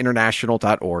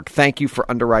 BlessmanInternational.org. Thank you for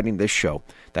underwriting this show.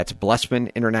 That's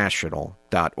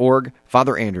BlessmanInternational.org.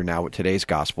 Father Andrew now with today's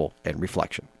Gospel and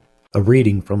Reflection. A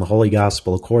reading from the Holy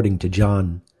Gospel according to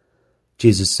John.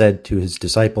 Jesus said to his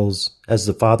disciples, "As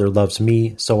the Father loves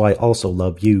me, so I also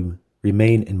love you.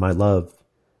 Remain in my love.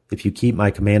 If you keep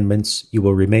my commandments, you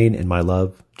will remain in my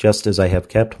love, just as I have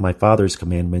kept my Father's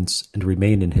commandments and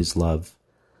remain in his love.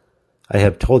 I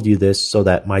have told you this so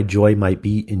that my joy might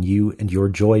be in you and your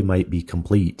joy might be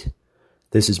complete.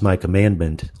 This is my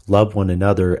commandment, love one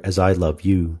another as I love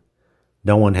you.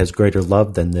 No one has greater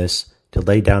love than this, to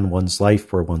lay down one's life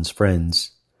for one's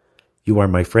friends. You are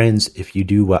my friends if you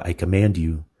do what I command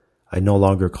you. I no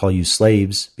longer call you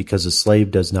slaves, because a slave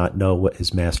does not know what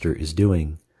his master is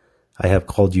doing. I have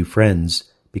called you friends,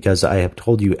 because I have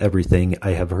told you everything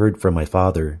I have heard from my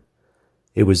Father.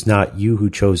 It was not you who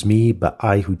chose me, but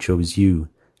I who chose you,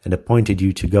 and appointed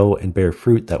you to go and bear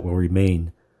fruit that will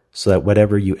remain, so that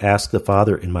whatever you ask the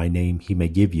Father in my name he may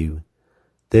give you.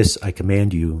 This I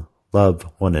command you, love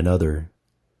one another."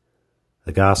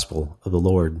 The Gospel of the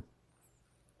Lord.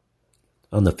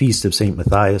 On the feast of St.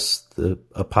 Matthias, the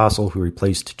apostle who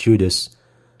replaced Judas,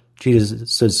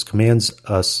 Jesus commands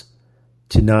us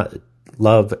to not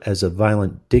love as a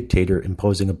violent dictator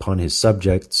imposing upon his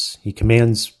subjects. He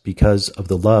commands because of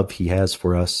the love he has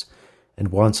for us and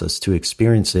wants us to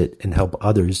experience it and help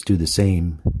others do the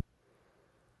same.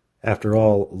 After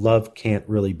all, love can't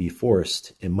really be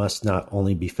forced. It must not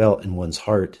only be felt in one's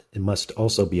heart, it must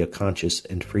also be a conscious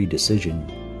and free decision.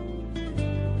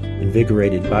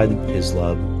 Invigorated by his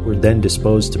love, we're then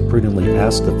disposed to prudently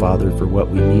ask the Father for what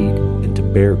we need and to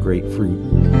bear great fruit.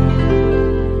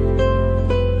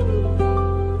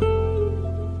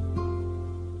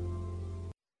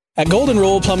 At Golden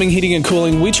Rule Plumbing, Heating, and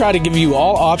Cooling, we try to give you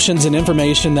all options and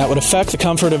information that would affect the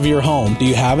comfort of your home. Do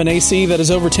you have an AC that is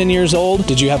over 10 years old?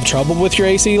 Did you have trouble with your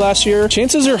AC last year?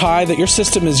 Chances are high that your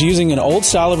system is using an old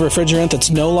style of refrigerant that's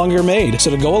no longer made.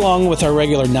 So to go along with our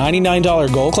regular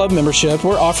 $99 Gold Club membership,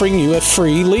 we're offering you a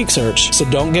free leak search. So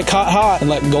don't get caught hot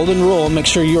and let Golden Rule make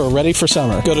sure you are ready for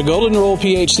summer. Go to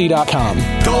goldenrulephc.com.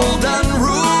 Golden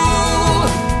Rule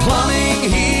Plumbing,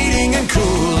 Heating, and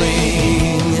Cooling.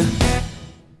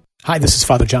 Hi, this is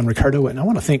Father John Riccardo, and I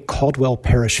want to thank Caldwell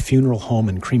Parish Funeral Home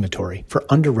and Crematory for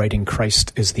underwriting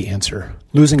Christ is the Answer.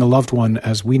 Losing a loved one,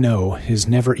 as we know, is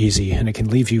never easy, and it can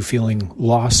leave you feeling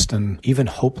lost and even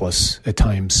hopeless at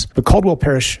times. But Caldwell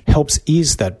Parish helps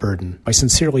ease that burden by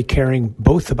sincerely caring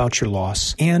both about your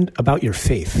loss and about your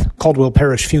faith. Caldwell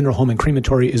Parish Funeral Home and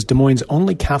Crematory is Des Moines'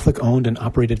 only Catholic-owned and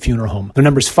operated funeral home. Their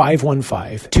number is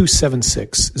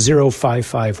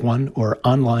 515-276-0551 or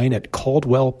online at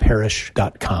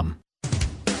caldwellparish.com.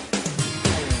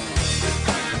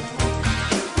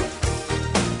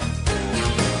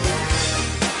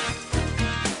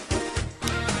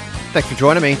 Thanks for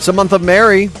joining me. It's the month of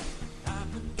Mary.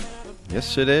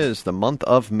 Yes, it is. The month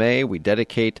of May we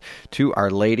dedicate to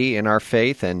Our Lady in our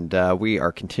faith, and we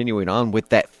are continuing on with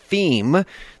that theme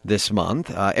this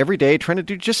month. Every day trying to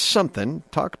do just something,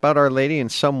 talk about Our Lady in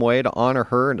some way to honor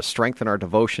her and to strengthen our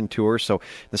devotion to her. So in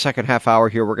the second half hour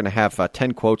here, we're going to have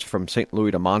 10 quotes from St.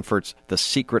 Louis de Montfort's The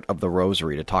Secret of the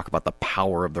Rosary to talk about the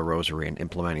power of the Rosary and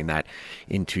implementing that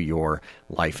into your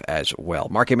life as well.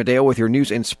 Mark Amadeo with your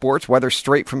news and sports. Weather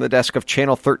straight from the desk of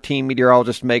Channel 13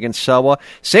 meteorologist Megan Selwa.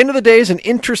 Saint of the Day is an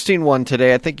interesting one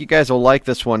today. I think you guys will like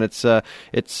this one. It's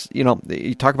you know,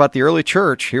 you talk about the early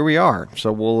church. Here we are.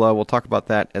 So we'll talk about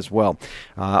that as well.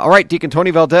 All right, Deacon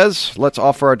Tony Valdez, let's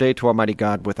offer our day to Almighty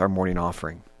God with our morning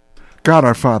offering. God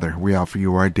our Father, we offer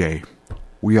you our day.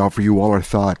 We offer you all our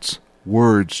thoughts,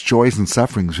 words, joys, and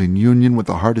sufferings in union with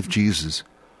the heart of Jesus.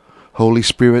 Holy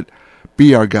Spirit,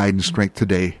 be our guide and strength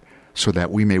today so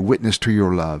that we may witness to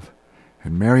your love.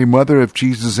 And Mary, Mother of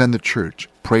Jesus and the Church,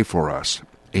 pray for us.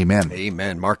 Amen.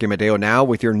 Amen. Mark Amadeo now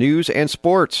with your news and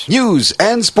sports. News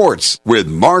and sports with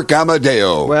Mark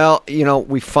Amadeo. Well, you know,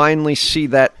 we finally see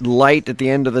that light at the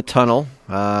end of the tunnel.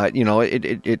 You know,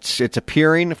 it's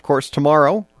appearing, of course,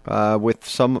 tomorrow with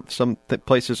some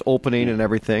places opening and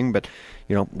everything. But,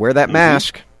 you know, wear that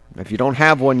mask if you don't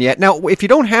have one yet. Now, if you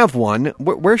don't have one,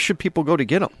 where should people go to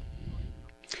get them?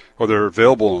 Well, they're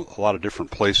available in a lot of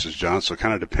different places, John, so it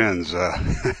kind of depends.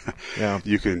 Yeah.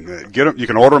 You can get them. You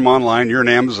can order them online. You're an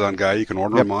Amazon guy. You can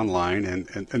order them online, and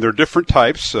there are different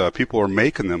types. People are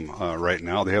making them right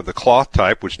now. They have the cloth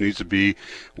type, which needs to be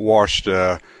washed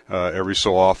every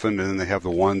so often, and then they have the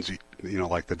ones, you know,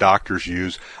 like the doctors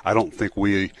use. I don't think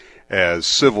we, as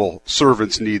civil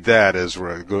servants, need that. As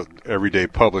we're everyday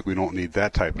public, we don't need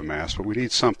that type of mask, but we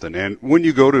need something. And when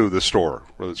you go to the store,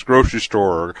 whether it's grocery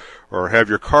store or have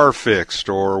your car fixed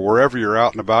or wherever you're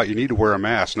out and about, you need to wear a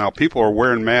mask. Now, people are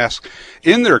wearing masks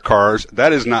in their cars.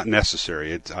 That is not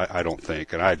necessary. I don't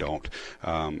think, and I don't.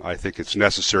 I think it's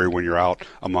necessary when you're out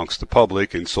amongst the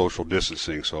public and social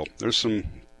distancing. So there's some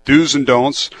do's and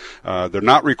don'ts. They're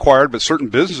not required, but certain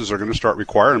businesses are going to start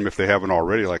requiring them if they haven't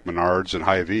already, like Menards and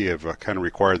Hy-Vee have kind of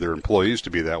required their employees to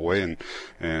be that way,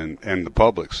 and the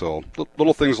public. So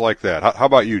little things like that. How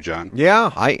about you, John?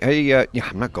 Yeah,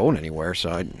 I'm not going anywhere,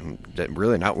 so I'm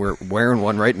really not wearing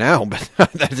one right now. But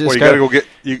that just well, you got to go get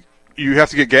you have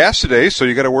to get gas today, so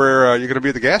you got to wear. You're going to be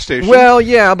at the gas station. Well,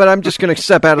 yeah, but I'm just going to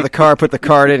step out of the car, put the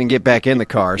card in, and get back in the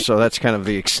car. So that's kind of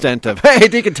the extent of. Hey,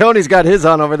 Deacon Tony's got his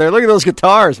on over there. Look at those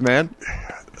guitars, man.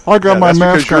 I got my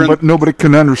mask on, but nobody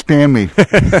can understand me.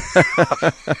 That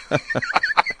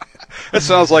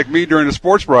sounds like me during a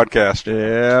sports broadcast.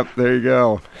 Yeah, there you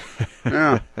go.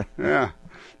 Yeah.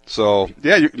 So,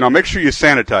 yeah, now make sure you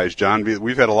sanitize, John.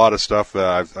 We've had a lot of stuff.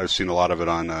 I've seen a lot of it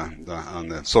on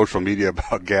the social media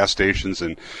about gas stations,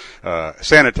 and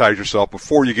sanitize yourself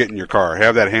before you get in your car.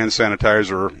 Have that hand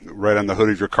sanitizer right on the hood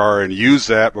of your car, and use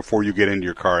that before you get into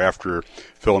your car after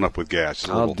filling up with gas.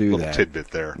 I'll do that. Little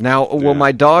tidbit there. Now, will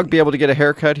my dog be able to get a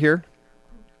haircut here?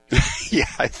 Yeah,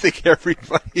 I think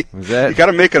everybody. You got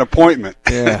to make an appointment.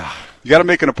 Yeah. You got to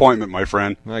make an appointment, my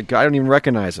friend. I don't even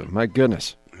recognize him. My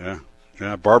goodness. Yeah.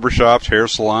 Yeah, barbershops, hair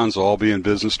salons will all be in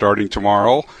business starting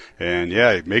tomorrow. And,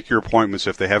 yeah, make your appointments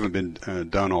if they haven't been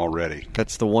done already.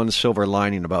 That's the one silver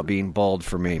lining about being bald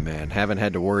for me, man. Haven't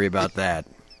had to worry about that.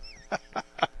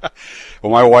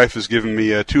 Well, my wife has given me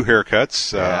 2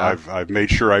 haircuts. Yeah. I've made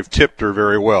sure I've tipped her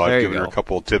very well. There I've you given her go. a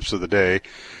couple of tips of the day.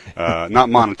 Not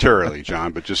monetarily,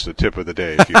 John, but just a tip of the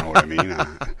day, if you know what I mean.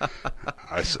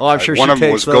 I'm sure one she of them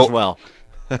takes was those well.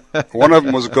 One of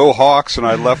them was Go Hawks, and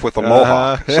I left with a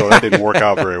mohawk, so that didn't work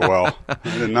out very well. It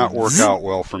did not work out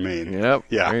well for me. Yep.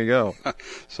 Yeah. There you go.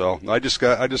 So I just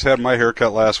had my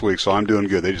haircut last week, so I'm doing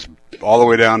good. They just all the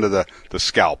way down to the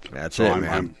scalp. That's so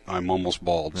it, I'm almost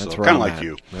bald. That's so where kind of I'm like at.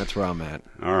 you. That's where I'm at.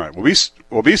 All right.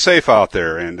 We'll be safe out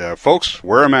there, and folks,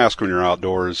 wear a mask when you're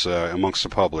outdoors amongst the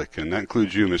public, and that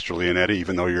includes you, Mr. Leonetti,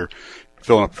 even though you're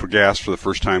filling up for gas for the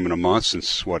first time in a month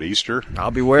since, Easter?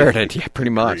 I'll be wearing it. Yeah, pretty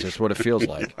much. That's what it feels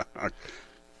like.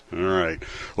 All right.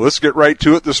 Well, let's get right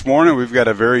to it this morning. We've got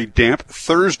a very damp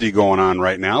Thursday going on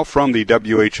right now from the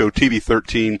WHO TV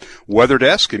 13 Weather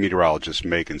Desk and meteorologist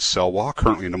Megan Selwa.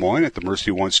 Currently in Des Moines at the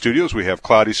Mercy One Studios, we have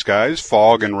cloudy skies,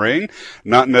 fog, and rain.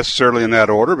 Not necessarily in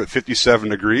that order, but 57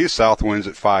 degrees, south winds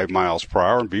at 5 miles per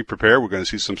hour. And be prepared, we're going to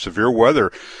see some severe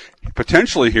weather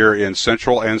potentially here in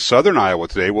central and southern Iowa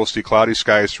today. We'll see cloudy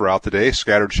skies throughout the day,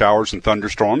 scattered showers and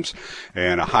thunderstorms,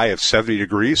 and a high of 70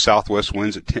 degrees, southwest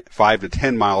winds at 5 to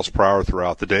 10 miles per hour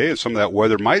throughout the day. And some of that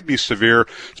weather might be severe,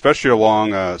 especially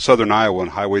along southern Iowa and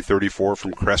Highway 34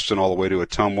 from Creston all the way to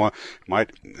Ottumwa.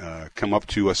 Might come up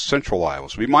to central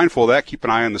Iowa. So be mindful of that. Keep an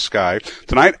eye on the sky.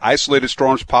 Tonight, isolated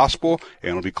storms possible,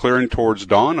 and it'll be clearing towards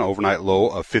dawn, overnight low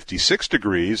of 56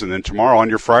 degrees. And then tomorrow on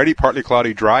your Friday, partly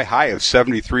cloudy, dry, high of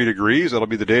 73 degrees. That'll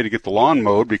be the day to get the lawn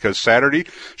mowed because Saturday,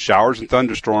 showers and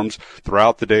thunderstorms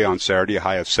throughout the day on Saturday, a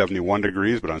high of 71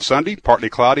 degrees. But on Sunday, partly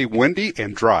cloudy, windy,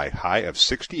 and dry, high of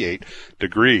 68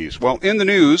 degrees. Well, in the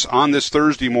news on this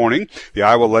Thursday morning, the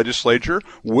Iowa legislature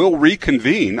will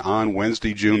reconvene on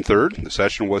Wednesday, June 3rd. The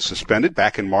session was suspended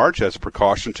back in March as a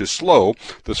precaution to slow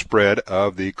the spread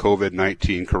of the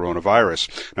COVID-19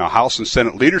 coronavirus. Now, House and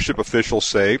Senate leadership officials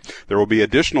say there will be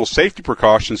additional safety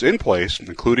precautions in place,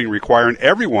 including requiring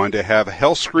everyone to have a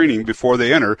health screening before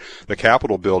they enter the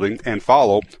Capitol building and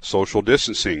follow social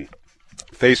distancing.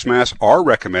 Face masks are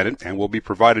recommended and will be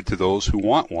provided to those who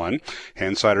want one.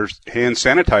 Hand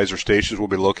sanitizer stations will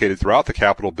be located throughout the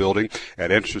Capitol building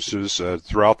at entrances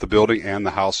throughout the building and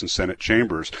the House and Senate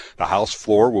chambers. The House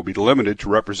floor will be limited to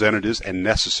representatives and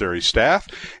necessary staff,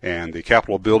 and the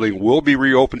Capitol building will be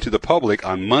reopened to the public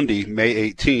on Monday, May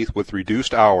 18th with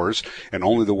reduced hours, and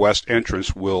only the west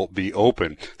entrance will be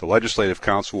open. The Legislative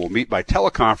Council will meet by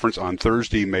teleconference on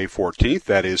Thursday, May 14th,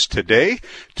 that is today,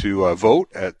 to vote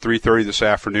at 3:30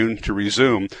 this afternoon to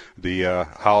resume the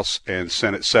House and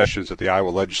Senate sessions at the Iowa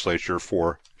Legislature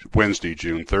for Wednesday,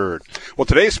 June 3rd. Well,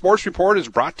 today's sports report is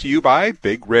brought to you by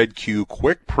Big Red Q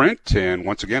Quick Print, and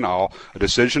once again, a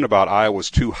decision about Iowa's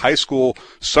 2 high school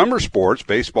summer sports,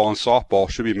 baseball and softball,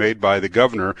 should be made by the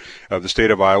governor of the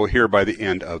state of Iowa here by the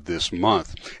end of this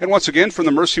month. And once again, from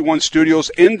the Mercy One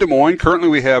Studios in Des Moines, currently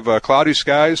we have cloudy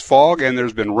skies, fog, and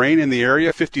there's been rain in the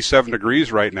area, 57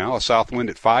 degrees right now, a south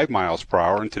wind at 5 miles per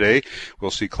hour, and today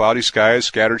we'll see cloudy skies,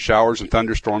 scattered showers, and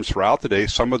thunderstorms throughout the day.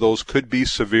 Some of those could be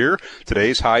severe.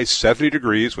 Today's high 70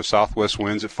 degrees with southwest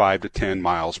winds at 5 to 10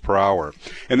 miles per hour.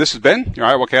 And this has been your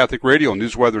Iowa Catholic Radio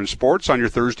News, Weather, and Sports on your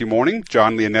Thursday morning.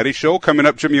 John Leonetti Show. Coming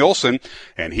up, Jimmy Olsen,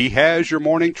 and he has your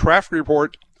morning traffic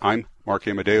report. I'm Mark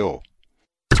Amadeo.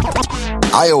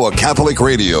 Iowa Catholic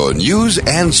Radio News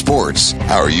and Sports.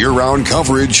 Our year-round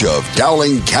coverage of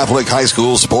Dowling Catholic High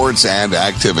School sports and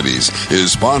activities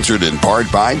is sponsored in part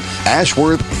by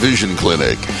Ashworth Vision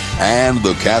Clinic and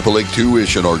the Catholic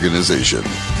Tuition Organization.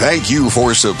 Thank you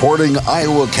for supporting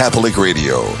Iowa Catholic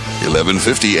Radio,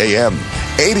 1150 AM,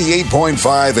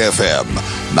 88.5 FM,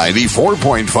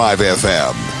 94.5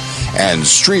 FM, and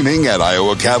streaming at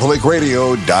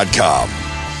iowacatholicradio.com.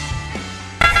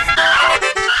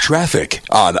 Traffic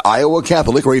on Iowa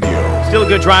Catholic Radio. Still a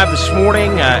good drive this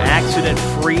morning,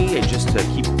 accident-free, and just to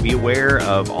be aware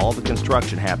of all the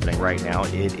construction happening right now.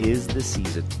 It is the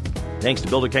season. Thanks to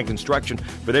Builder Ken Construction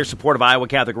for their support of Iowa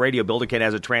Catholic Radio. Builder Ken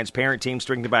has a transparent team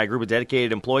strengthened by a group of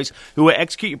dedicated employees who will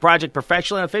execute your project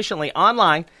professionally and efficiently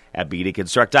online at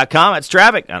bdconstruct.com. That's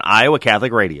traffic on Iowa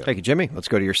Catholic Radio. Thank you, Jimmy. Let's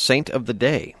go to your Saint of the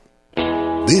Day.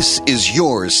 This is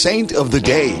your Saint of the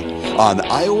Day on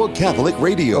Iowa Catholic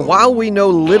Radio. While we know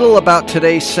little about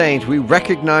today's saint, we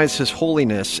recognize his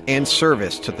holiness and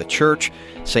service to the Church.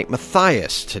 St.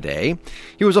 Matthias today.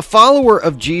 He was a follower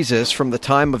of Jesus from the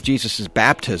time of Jesus'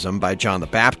 baptism by John the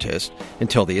Baptist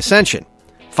until the Ascension.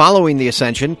 Following the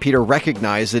ascension, Peter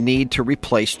recognized the need to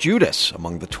replace Judas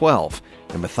among the 12,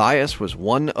 and Matthias was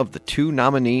one of the 2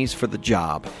 nominees for the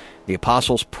job. The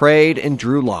apostles prayed and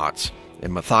drew lots,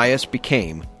 and Matthias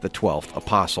became the 12th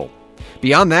apostle.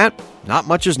 Beyond that, not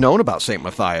much is known about St.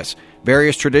 Matthias.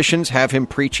 Various traditions have him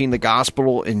preaching the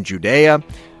gospel in Judea,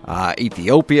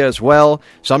 Ethiopia as well.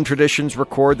 Some traditions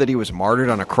record that he was martyred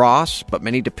on a cross, but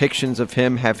many depictions of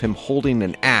him have him holding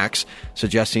an axe,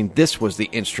 suggesting this was the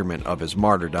instrument of his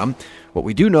martyrdom. What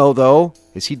we do know, though,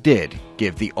 is he did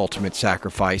give the ultimate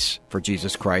sacrifice for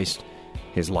Jesus Christ,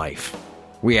 his life.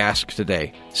 We ask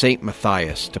today, St.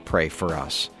 Matthias, to pray for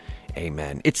us.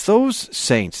 Amen. It's those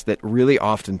saints that really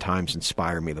oftentimes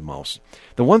inspire me the most.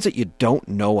 The ones that you don't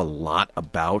know a lot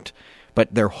about,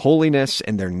 but their holiness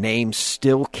and their name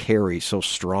still carry so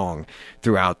strong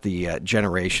throughout the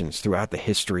generations, throughout the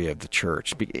history of the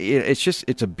church.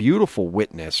 It's a beautiful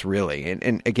witness, really.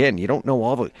 And again, you don't know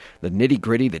all the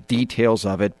nitty-gritty, the details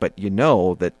of it, but you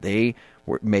know that they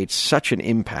made such an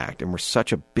impact and were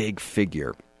such a big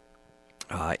figure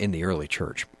in the early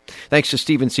church. Thanks to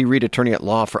Stephen C. Reed, attorney at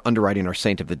law, for underwriting our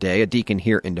Saint of the Day, a deacon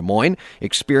here in Des Moines,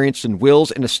 experienced in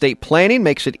wills and estate planning,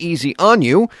 makes it easy on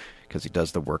you because he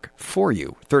does the work for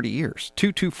you. 30 years.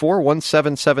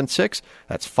 224-1776.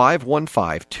 That's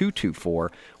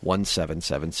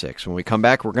 515-224-1776. When we come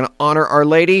back, we're going to honor Our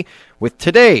Lady with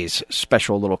today's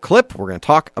special little clip. We're going to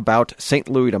talk about St.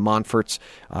 Louis de Montfort's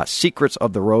secrets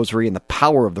of the Rosary and the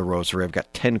power of the Rosary. I've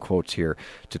got 10 quotes here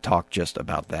to talk just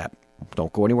about that.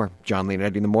 Don't go anywhere. John Lee and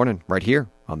Eddie in the morning, right here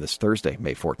on this Thursday,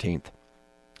 May 14th.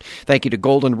 Thank you to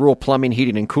Golden Rule Plumbing,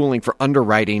 Heating, and Cooling for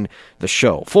underwriting the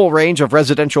show. Full range of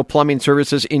residential plumbing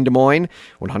services in Des Moines.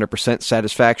 100%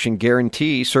 satisfaction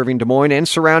guarantee, serving Des Moines and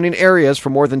surrounding areas for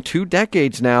more than 2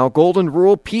 decades now.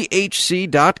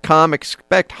 GoldenRulePHC.com.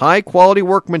 Expect high-quality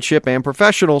workmanship and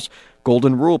professionals.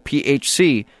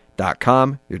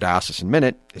 GoldenRulePHC.com. Your Diocesan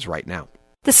Minute is right now.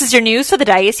 This is your news for the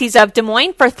Diocese of Des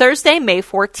Moines for Thursday, May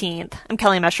 14th. I'm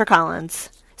Kelly Mesher-Collins.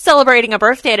 Celebrating a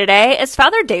birthday today is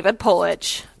Father David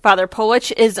Polich. Father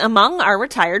Polich is among our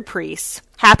retired priests.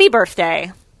 Happy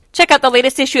birthday. Check out the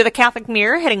latest issue of the Catholic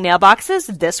Mirror hitting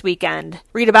mailboxes this weekend.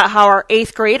 Read about how our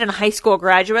 8th grade and high school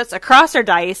graduates across our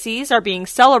diocese are being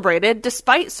celebrated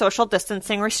despite social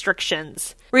distancing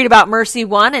restrictions. Read about Mercy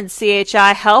One and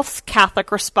CHI Health's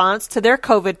Catholic response to their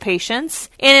COVID patients.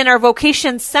 And in our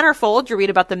Vocations Centerfold, you read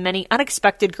about the many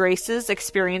unexpected graces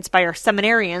experienced by our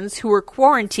seminarians who were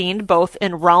quarantined both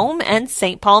in Rome and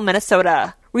St. Paul,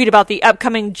 Minnesota. Read about the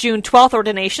upcoming June 12th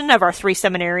ordination of our 3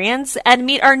 seminarians and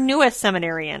meet our newest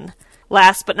seminarian.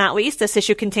 Last but not least, this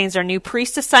issue contains our new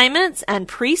priest assignments and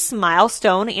priest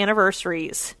milestone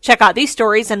anniversaries. Check out these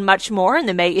stories and much more in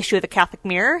the May issue of the Catholic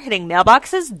Mirror hitting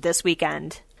mailboxes this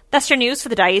weekend. That's your news for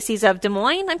the Diocese of Des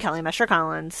Moines. I'm Kelly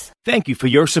Mesher-Collins. Thank you for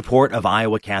your support of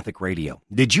Iowa Catholic Radio.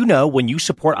 Did you know when you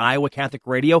support Iowa Catholic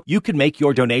Radio, you can make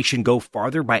your donation go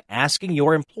farther by asking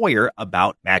your employer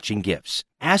about matching gifts?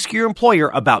 Ask your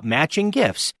employer about matching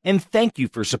gifts, and thank you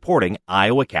for supporting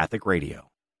Iowa Catholic Radio.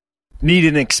 Need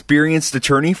an experienced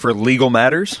attorney for legal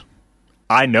matters?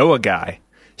 I know a guy.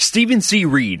 Stephen C.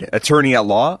 Reed, attorney at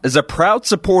law, is a proud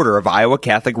supporter of Iowa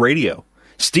Catholic Radio.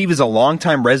 Steve is a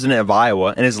longtime resident of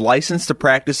Iowa and is licensed to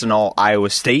practice in all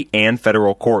Iowa state and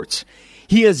federal courts.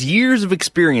 He has years of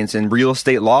experience in real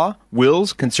estate law,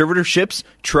 wills, conservatorships,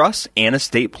 trusts, and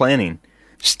estate planning.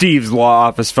 Steve's law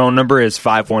office phone number is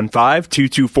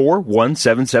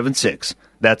 515-224-1776.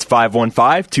 That's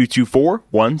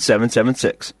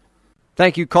 515-224-1776.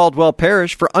 Thank you, Caldwell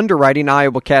Parish, for underwriting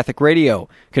Iowa Catholic Radio.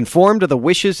 Conform to the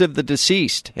wishes of the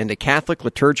deceased and to Catholic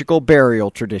liturgical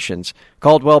burial traditions.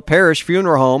 Caldwell Parish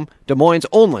Funeral Home, Des Moines'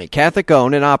 only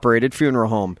Catholic-owned and operated funeral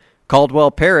home.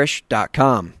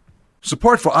 CaldwellParish.com.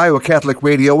 Support for Iowa Catholic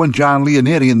Radio and John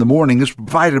Leonetti in the morning is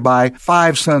provided by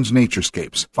Five Sons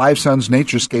Naturescapes. Five Sons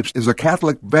Naturescapes is a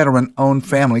Catholic veteran-owned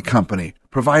family company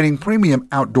providing premium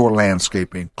outdoor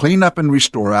landscaping, clean up and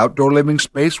restore outdoor living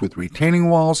space with retaining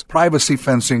walls, privacy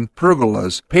fencing,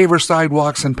 pergolas, paver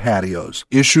sidewalks, and patios.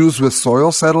 Issues with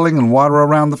soil settling and water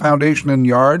around the foundation and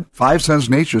yard? Five Sons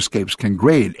Naturescapes can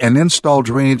grade and install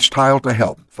drainage tile to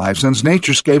help. Five Sons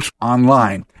Naturescapes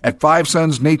online at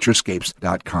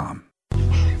fivesonsnaturescapes.com.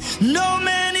 No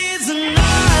man is an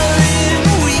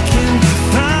island we can be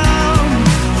found.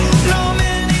 No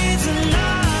man is an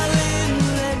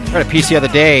island. I read a piece the other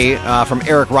day from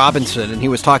Eric Robinson, and he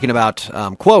was talking about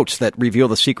quotes that reveal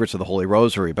the secrets of the Holy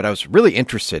Rosary. But I was really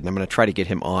interested, and I'm going to try to get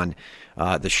him on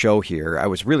the show here. I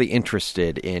was really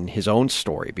interested in his own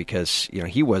story because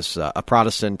he was a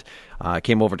Protestant,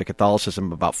 came over to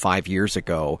Catholicism about 5 years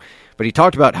ago. But he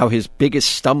talked about how his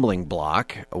biggest stumbling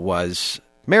block was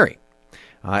Mary.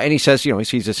 And he says, he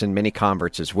sees this in many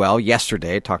converts as well.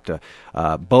 Yesterday, I talked to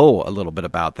Bo a little bit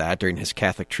about that during his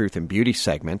Catholic Truth and Beauty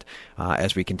segment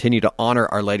as we continue to honor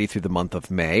Our Lady through the month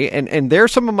of May. And they're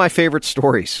some of my favorite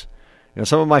stories.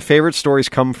 Some of my favorite stories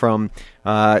come from,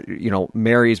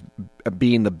 Mary's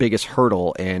being the biggest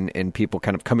hurdle in people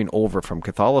kind of coming over from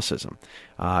Catholicism.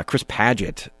 Chris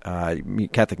Paget,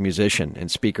 Catholic musician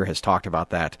and speaker, has talked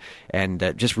about that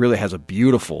and just really has a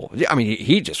beautiful,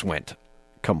 he just went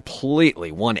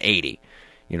completely 180,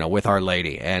 with Our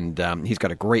Lady. And he's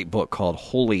got a great book called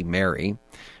Holy Mary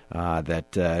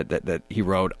that he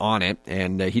wrote on it,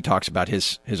 and he talks about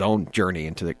his own journey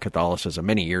into the Catholicism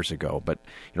many years ago. But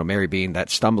Mary being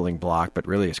that stumbling block, but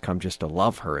really has come just to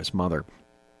love her as mother.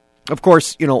 Of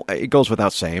course, it goes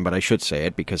without saying, but I should say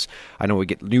it because I know we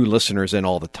get new listeners in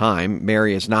all the time.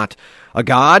 Mary is not a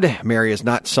god. Mary is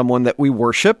not someone that we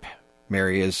worship.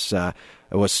 Mary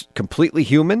was completely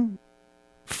human,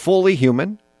 fully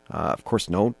human. Of course,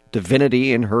 no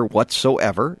divinity in her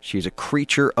whatsoever. She's a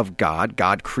creature of God.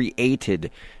 God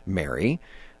created Mary,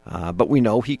 but we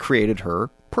know he created her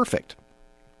perfect.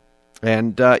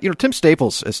 And, Tim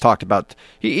Staples has talked about,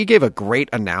 he gave a great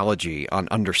analogy on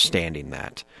understanding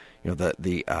that,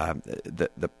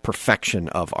 the perfection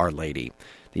of Our Lady,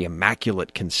 the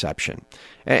Immaculate Conception.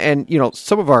 And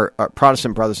some of our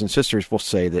Protestant brothers and sisters will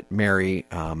say that Mary,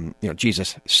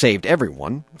 Jesus saved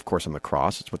everyone, of course, on the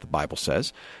cross. It's what the Bible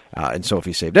says. And so if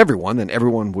he saved everyone, then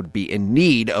everyone would be in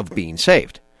need of being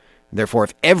saved. And therefore,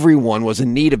 if everyone was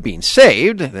in need of being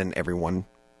saved, then everyone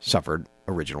suffered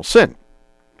original sin.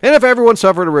 And if everyone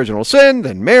suffered original sin,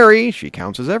 then Mary, she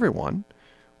counts as everyone,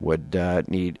 would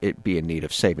be in need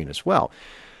of saving as well.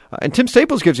 And Tim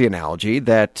Staples gives the analogy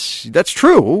that that's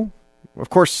true. Of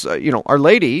course, Our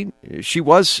Lady, she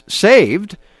was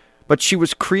saved, but she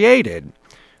was created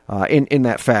in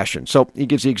that fashion. So he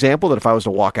gives the example that if I was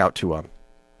to walk out to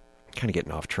kind of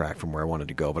getting off track from where I wanted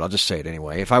to go, but I'll just say it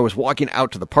anyway. If I was walking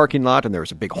out to the parking lot and there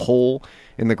was a big hole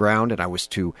in the ground and I was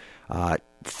to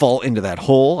fall into that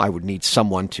hole, I would need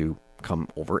someone to come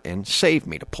over and save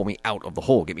me, to pull me out of the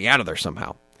hole, get me out of there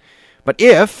somehow. But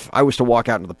if I was to walk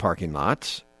out into the parking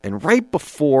lot and right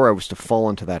before I was to fall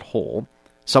into that hole,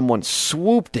 someone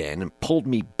swooped in and pulled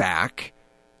me back,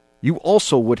 you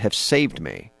also would have saved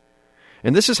me.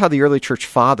 And this is how the early church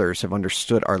fathers have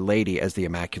understood Our Lady as the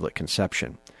Immaculate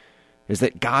Conception, is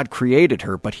that God created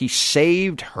her, but he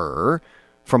saved her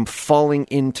from falling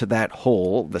into that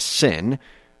hole, the sin,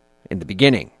 in the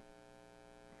beginning.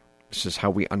 This is how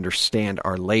we understand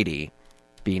Our Lady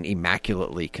being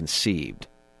immaculately conceived.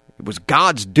 It was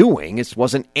God's doing. It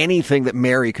wasn't anything that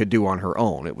Mary could do on her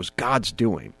own. It was God's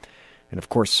doing. And of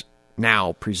course,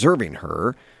 now preserving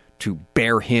her to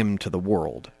bear him to the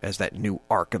world as that new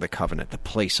Ark of the Covenant, the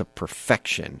place of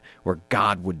perfection where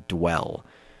God would dwell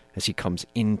as he comes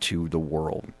into the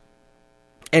world.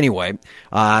 Anyway,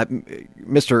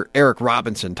 Mr. Eric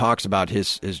Robinson talks about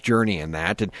his journey in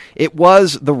that, and it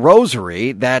was the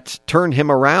rosary that turned him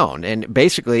around. And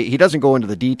basically, he doesn't go into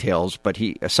the details, but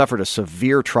he suffered a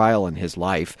severe trial in his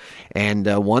life, and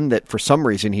one that for some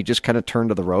reason he just kind of turned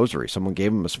to the rosary. Someone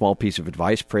gave him a small piece of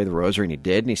advice, pray the rosary, and he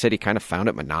did. And he said he kind of found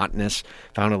it monotonous,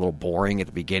 found it a little boring at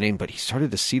the beginning, but he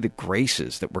started to see the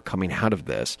graces that were coming out of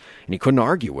this, and he couldn't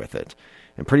argue with it.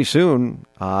 And pretty soon,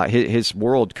 his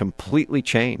world completely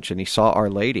changed, and he saw Our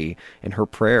Lady and her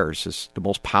prayers as the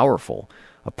most powerful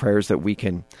of prayers that we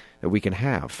can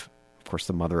have. Of course,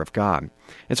 the Mother of God.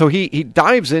 And so he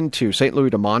dives into St. Louis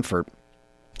de Montfort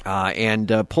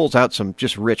and pulls out some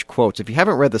just rich quotes. If you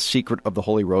haven't read The Secret of the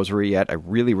Holy Rosary yet, I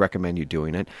really recommend you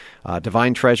doing it.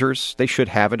 Divine Treasures, they should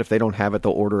have it. If they don't have it,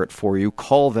 they'll order it for you.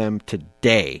 Call them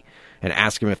today and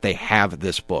ask them if they have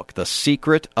this book, The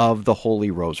Secret of the Holy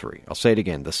Rosary. I'll say it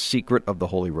again, The Secret of the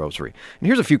Holy Rosary. And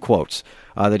here's a few quotes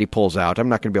that he pulls out. I'm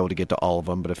not going to be able to get to all of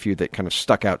them, but a few that kind of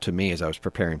stuck out to me as I was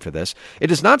preparing for this.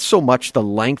 It is not so much the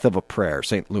length of a prayer,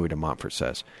 St. Louis de Montfort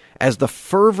says, as the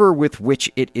fervor with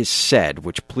which it is said,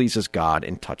 which pleases God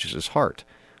and touches his heart.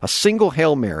 A single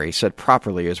Hail Mary said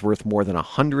properly is worth more than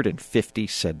 150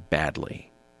 said badly.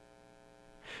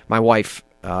 My wife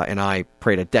and I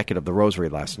prayed a decade of the Rosary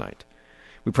last night.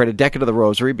 We prayed a decade of the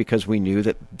Rosary because we knew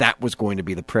that that was going to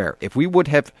be the prayer. If we would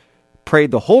have prayed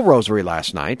the whole Rosary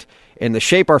last night in the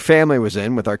shape our family was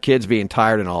in, with our kids being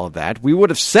tired and all of that, we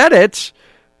would have said it,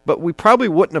 but we probably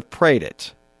wouldn't have prayed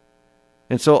it.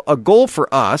 And so a goal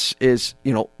for us is,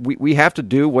 we have to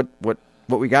do what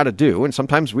we got to do, and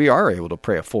sometimes we are able to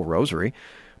pray a full Rosary,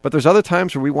 but there's other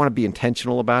times where we want to be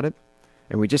intentional about it,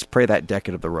 and we just pray that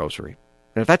decade of the Rosary.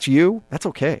 And if that's you, that's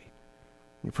okay.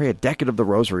 You pray a decade of the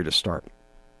Rosary to start.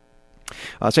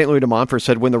 St. Louis de Montfort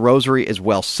said, when the rosary is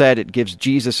well said, it gives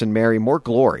Jesus and Mary more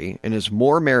glory and is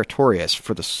more meritorious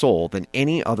for the soul than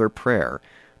any other prayer.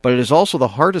 But it is also the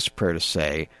hardest prayer to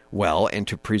say well and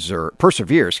to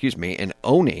persevere in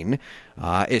owning,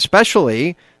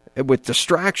 especially with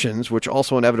distractions which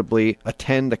also inevitably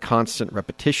attend the constant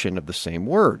repetition of the same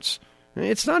words.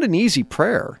 It's not an easy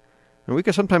prayer, and we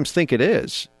can sometimes think it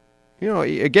is.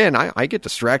 Again, I get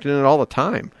distracted in it all the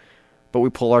time, but we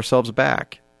pull ourselves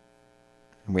back.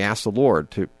 And we ask the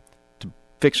Lord to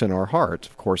fix in our hearts,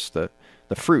 of course, the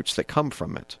fruits that come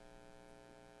from it.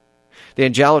 The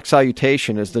angelic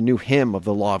salutation is the new hymn of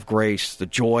the law of grace, the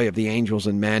joy of the angels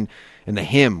and men, and the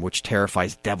hymn which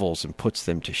terrifies devils and puts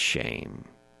them to shame.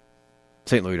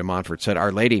 St. Louis de Montfort said,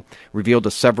 Our Lady revealed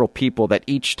to several people that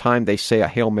each time they say a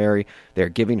Hail Mary, they are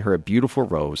giving her a beautiful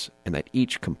rose, and that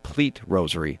each complete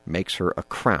rosary makes her a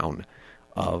crown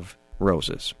of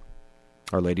roses.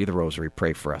 Our Lady of the Rosary,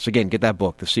 pray for us. Again, get that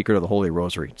book, The Secret of the Holy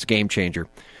Rosary. It's a game changer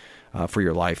for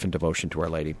your life and devotion to Our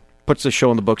Lady. Puts the show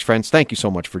in the books, friends. Thank you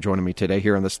so much for joining me today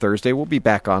here on this Thursday. We'll be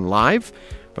back on live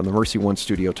from the Mercy One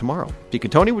studio tomorrow. Deacon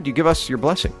Tony, would you give us your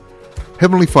blessing?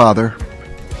 Heavenly Father,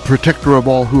 protector of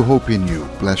all who hope in you,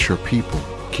 bless your people,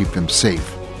 keep them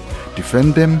safe.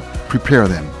 Defend them, prepare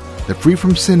them, that free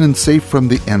from sin and safe from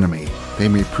the enemy, they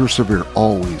may persevere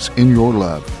always in your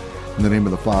love. In the name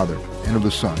of the Father, and of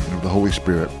the Son, and of the Holy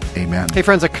Spirit. Amen. Hey,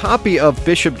 friends, a copy of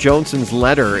Bishop Johnson's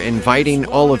letter inviting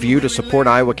all of you to support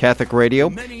Iowa Catholic Radio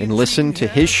and listen to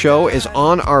his show is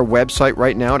on our website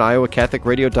right now at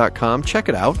iowacatholicradio.com. Check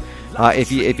it out.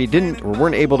 If you didn't or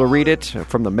weren't able to read it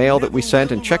from the mail that we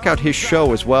sent, and check out his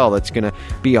show as well that's going to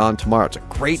be on tomorrow. It's a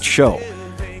great show.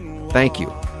 Thank you.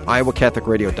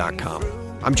 iowacatholicradio.com.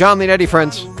 I'm John Leonetti,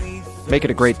 friends. Make it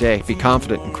a great day. Be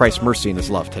confident in Christ's mercy and his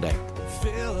love today.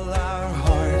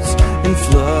 And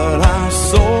flood our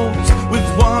souls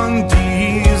with one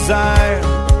desire,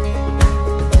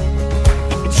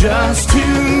 just to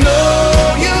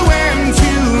know you and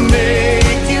to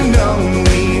make you known.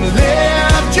 We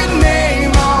lift your name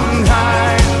on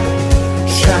high.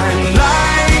 Shine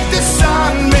like the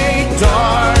sun, make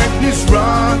darkness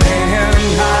run and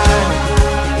hide.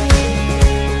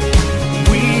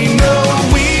 We know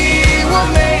we were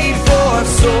made for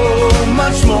so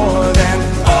much more than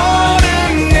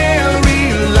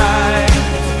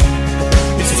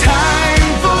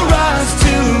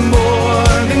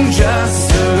just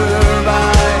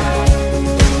survive.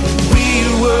 We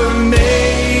were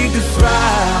made to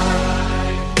thrive.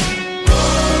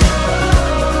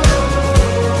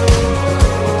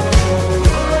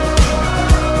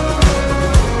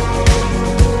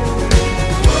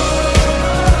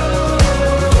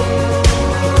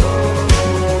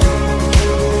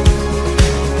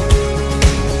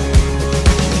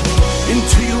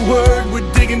 Into your word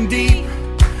we're digging deep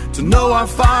to know our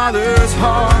Father's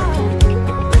heart.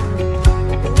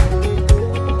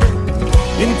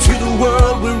 Into the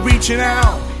world we're reaching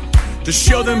out to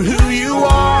show them who you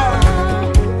are.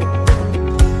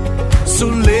 So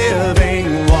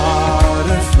living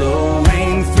water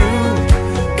flowing through,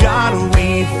 God,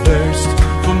 we thirst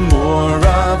for more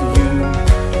of you.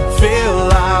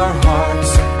 Fill our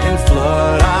hearts and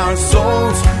flood our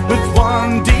souls with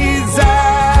one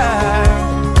desire,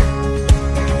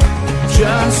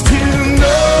 just to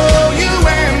know you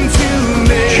and to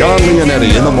make John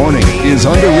Leonetti in the Morning is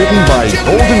underwritten by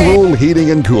Golden Rule Heating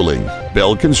and Cooling,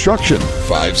 Bell Construction,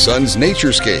 Five Sons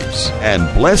Naturescapes, and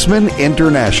Blessman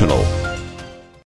International.